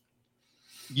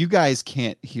 You guys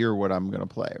can't hear what I'm gonna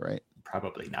play, right?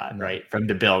 Probably not, right? From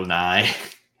the Bill Nye.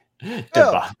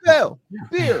 Bill,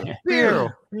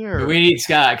 beer. But we need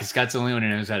Scott because Scott's the only one who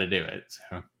knows how to do it.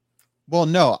 So. Well,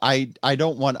 no, I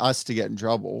don't want us to get in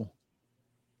trouble.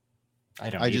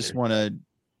 I just want to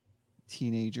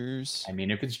Teenagers. I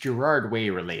mean, if it's Gerard Way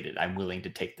related, I'm willing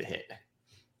to take the hit.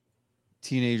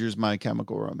 Teenagers, My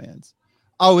Chemical Romance.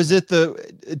 Oh, is it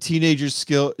the Teenagers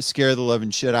Scare the Living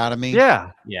Shit Out of Me?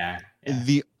 Yeah.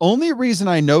 The only reason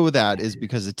I know that is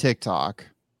because of TikTok.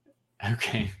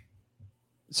 Okay.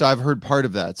 So I've heard part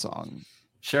of that song.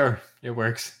 Sure, it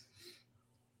works.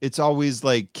 It's always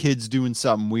like kids doing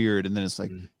something weird, and then it's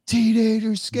like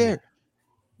Teenagers Scare.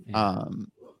 Yeah.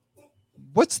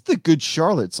 What's the Good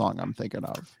Charlotte song I'm thinking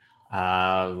of?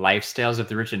 Lifestyles of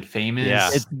the Rich and Famous. Yeah.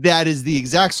 That is the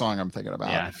exact song I'm thinking about.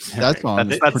 Yeah. That song.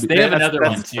 They have another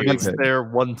one too. It's their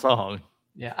one song.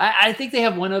 Yeah, I think they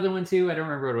have one other one too. I don't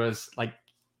remember what it was. Like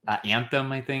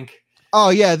Anthem, I think. Oh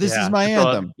yeah, this is my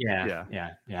anthem. Yeah.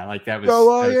 Like that was. Throw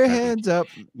all your hands up.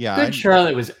 Yeah. Good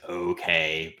Charlotte was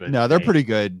okay, but no, they're pretty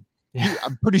good.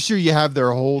 I'm pretty sure you have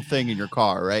their whole thing in your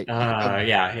car, right?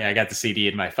 Yeah. I got the CD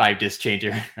in my 5-disc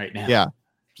changer right now. Yeah.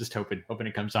 Just hoping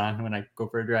it comes on when I go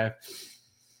for a drive.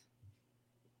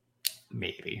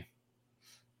 Maybe.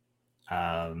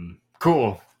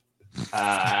 Cool.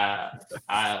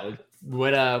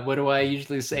 What do I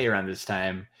usually say around this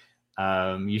time?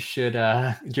 You should,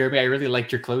 Jeremy, I really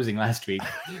liked your closing last week.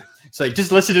 So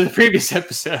just listen to the previous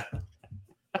episode.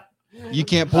 You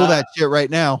can't pull that shit right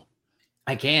now.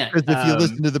 I can't. Because if you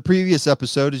listen to the previous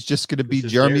episode, it's just going to be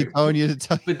Jeremy telling you to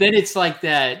tell you. But then it's like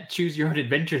that choose your own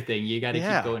adventure thing. You got to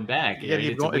keep going back. If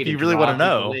you really want to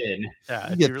know. You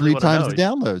get 3 times the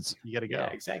downloads. You got to go. Yeah,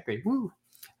 exactly. Woo.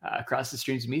 Across the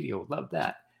Streams Media. Would love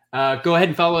that. Go ahead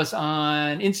and follow us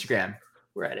on Instagram.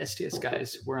 We're at STS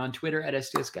Guys. We're on Twitter at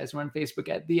STS Guys. We're on Facebook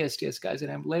at The STS Guys.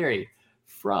 And I'm Larry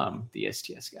from The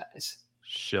STS Guys.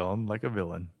 Chilling like a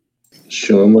villain.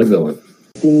 Chilling like a villain.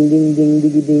 Ding, ding, ding,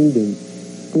 ding, ding, ding.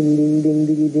 Ding, ding, ding,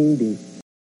 ding, ding, ding.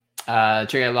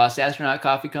 Check out Lost Astronaut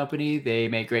Coffee Company. They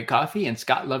make great coffee, and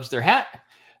Scott loves their hat.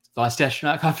 Lost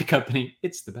Astronaut Coffee Company.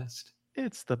 It's the best.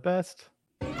 It's the best.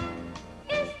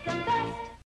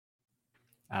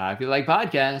 If you like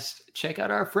podcasts, check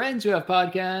out our friends who have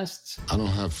podcasts. I don't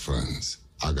have friends.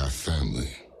 I got family.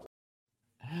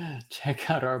 Check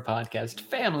out our podcast,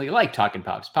 Family, like Talking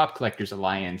Pops, Pop Collectors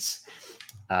Alliance.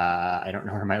 I don't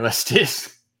know where my list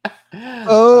is.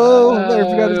 Larry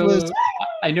forgot his list.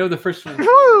 I know the first one.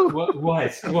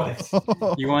 What?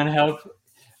 You want to help?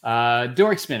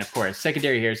 Dorksman, of course.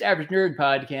 Secondary Here's Average Nerd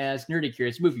Podcast, Nerdy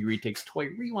Curious Movie Retakes, Toy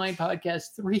Rewind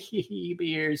Podcast, 3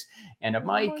 beers and a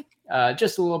mic.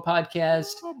 Just a little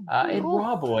podcast. And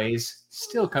Raw Boys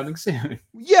still coming soon.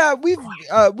 Yeah, we've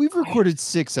recorded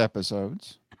 6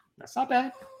 episodes. That's not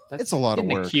bad. It's a lot of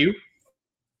work. Queue.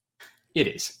 It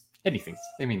is. Anything.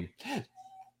 I mean,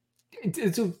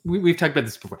 we've talked about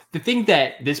this before. The thing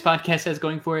that this podcast has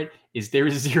going for it is there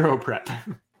is zero prep.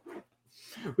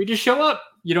 We just show up.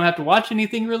 You don't have to watch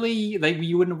anything really. Like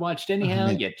you wouldn't have watched anyhow.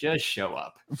 You just show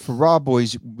up. For Raw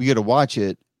Boys, we got to watch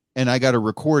it, and I got to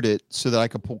record it so that I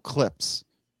can pull clips.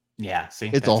 Yeah,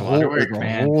 see, it's a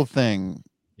whole thing.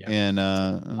 Yep. And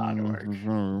a lot of work.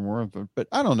 Worth it. But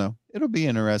I don't know. It'll be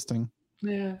interesting.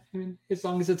 Yeah, I mean, as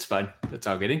long as it's fun, that's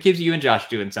all good. It keeps you and Josh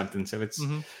doing something, so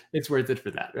it's worth it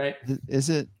for that, right? Is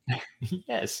it?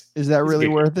 Yes. Is that really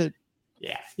worth it?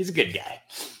 Yeah, he's a good guy.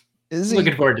 Is he?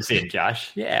 Looking forward to seeing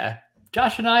Josh. Yeah,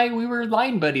 Josh and I, we were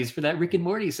line buddies for that Rick and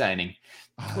Morty signing,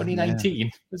 2019. Yeah.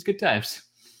 It was good times.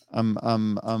 I'm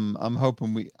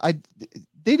hoping they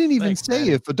didn't even say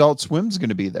if Adult Swim's going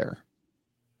to be there.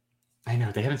 I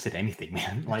know they haven't said anything,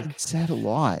 man. Like it said a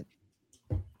lot.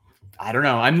 I don't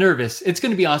know. I'm nervous. It's going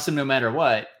to be awesome no matter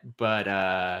what, but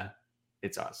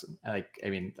it's awesome.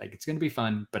 It's going to be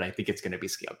fun, but I think it's going to be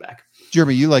scaled back.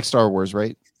 Jeremy, you like Star Wars,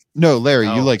 right? No, Larry,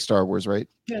 you like Star Wars, right?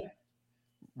 Yeah.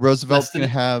 Roosevelt's going to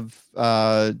have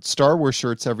Star Wars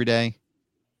shirts every day.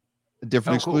 A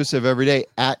different exclusive every day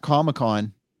at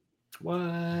Comic-Con.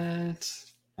 What?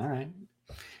 All right.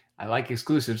 I like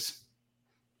exclusives.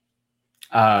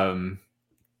 What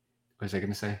was I going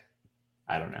to say?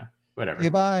 I don't know. Whatever.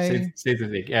 Goodbye. Say the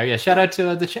thing. Yeah. Shout out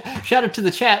to the chat. Shout out to the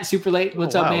chat. Super late.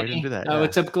 What's up, Manny? We didn't do that,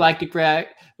 What's up, Galactic Rat?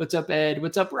 What's up, Ed?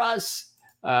 What's up, Russ?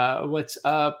 What's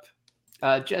up,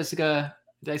 Jessica?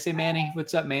 Did I say Manny?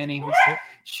 What's up, Manny?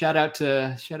 Shout out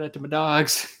to my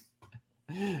dogs.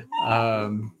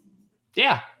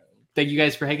 Yeah. Thank you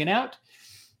guys for hanging out.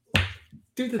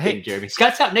 Do the thing, Jeremy.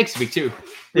 Scott's out next week too.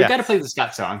 We've got to play the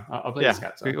Scott song. I'll play the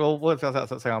Scott song. We'll play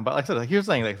that song. But like I said, here's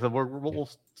the thing. Like, so we'll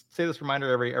say this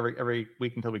reminder every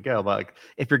week until we go. But like,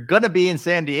 if you're gonna be in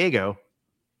San Diego,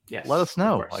 let us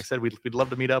know. Like I said, we'd love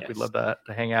to meet up. Yes. We'd love to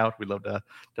hang out. We'd love to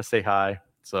say hi.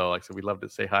 So like I said, we'd love to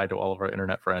say hi to all of our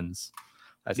internet friends.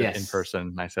 I said in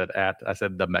person. I said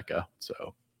the Mecca.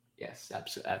 So yes,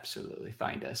 absolutely.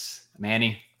 Find us,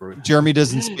 Manny. Jeremy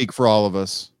doesn't speak for all of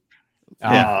us.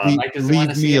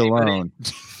 Leave me alone.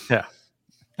 Yeah,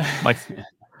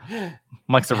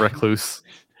 Mike's a recluse.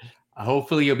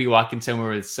 Hopefully, you'll be walking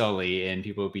somewhere with Sully, and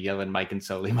people will be yelling Mike and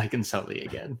Sully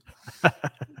again.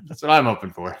 That's what I'm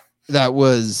hoping for. That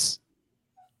was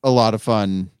a lot of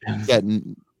fun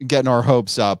getting our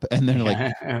hopes up, and then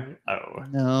like,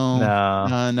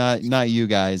 no, not you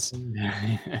guys.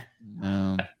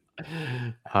 No.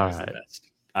 All right.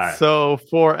 All right. So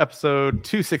for episode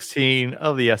 216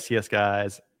 of the STS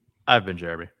Guys, I've been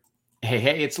Jeremy.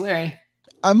 Hey, it's Larry.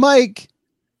 I'm Mike.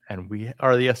 And we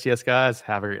are the STS Guys.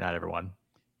 Have a great night, everyone.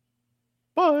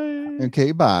 Bye.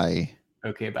 Okay, bye.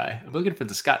 Okay, bye. I'm looking for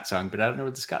the Scott song, but I don't know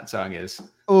what the Scott song is.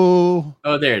 Oh,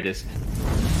 there it is.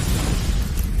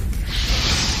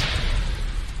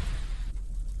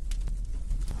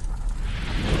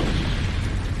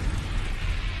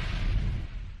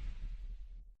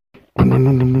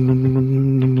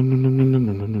 No.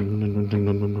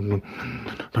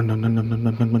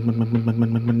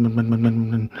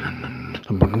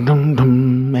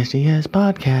 STS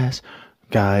podcast.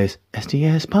 Guys,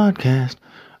 STS podcast.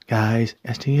 Guys,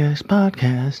 STS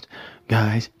podcast.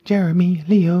 Guys, Jeremy,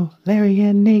 Leo, Larry,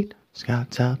 and Nate.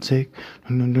 Scott's out sick.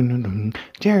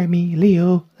 Jeremy,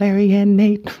 Leo, Larry, and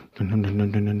Nate.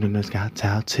 Scott's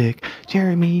out sick.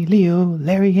 Jeremy, Leo,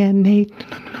 Larry, and Nate.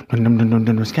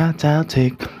 Scott's out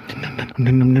sick.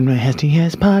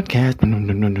 STS podcast.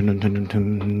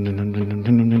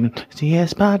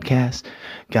 STS podcast.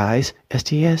 Guys,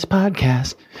 STS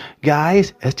podcast.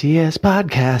 Guys, STS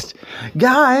podcast.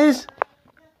 Guys.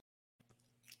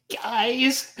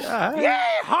 Guys.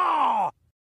 Yeehaw!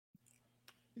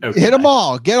 Okay, Hit them bye.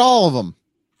 all. Get all of them.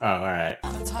 Oh, all right.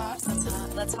 That's hot. That's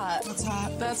hot. That's hot. That's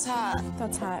hot. That's hot.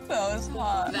 That's hot. That was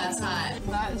hot. That's hot.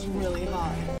 That is really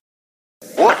hot.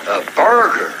 What a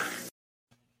burger!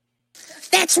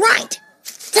 That's right.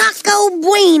 Taco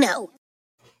Bueno.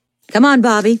 Come on,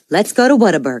 Bobby. Let's go to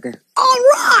Whataburger. All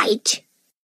right.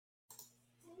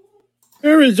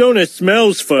 Arizona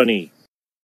smells funny.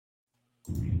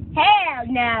 Hell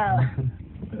no.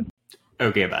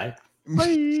 Okay, bye.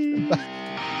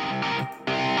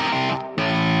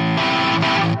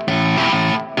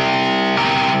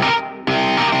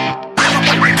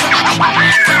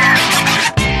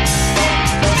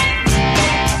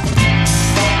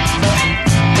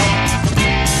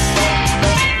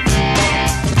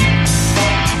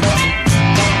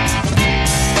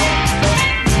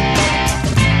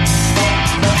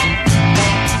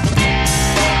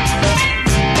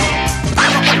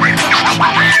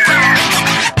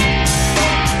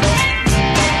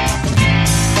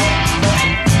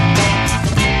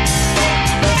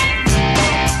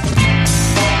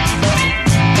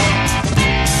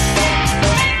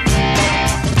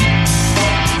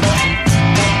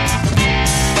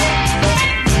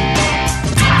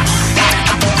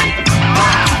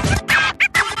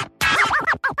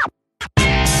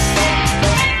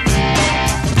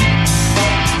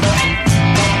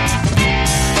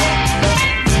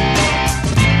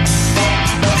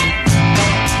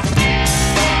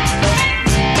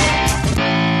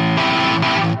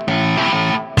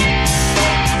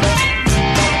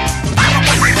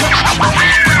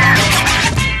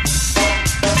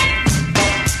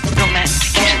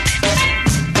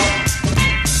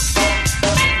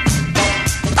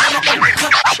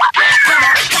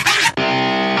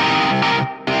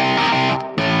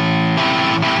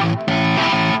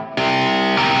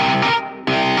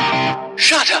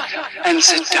 Shut up and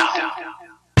sit down.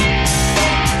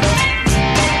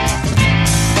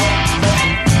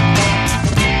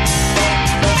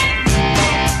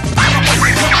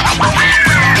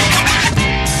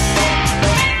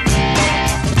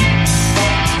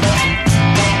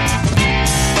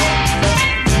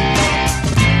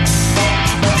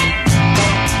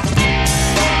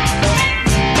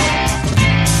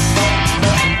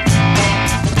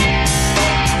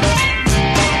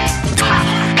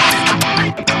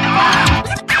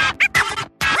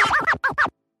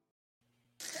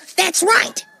 That's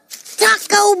right.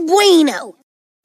 Taco Bueno.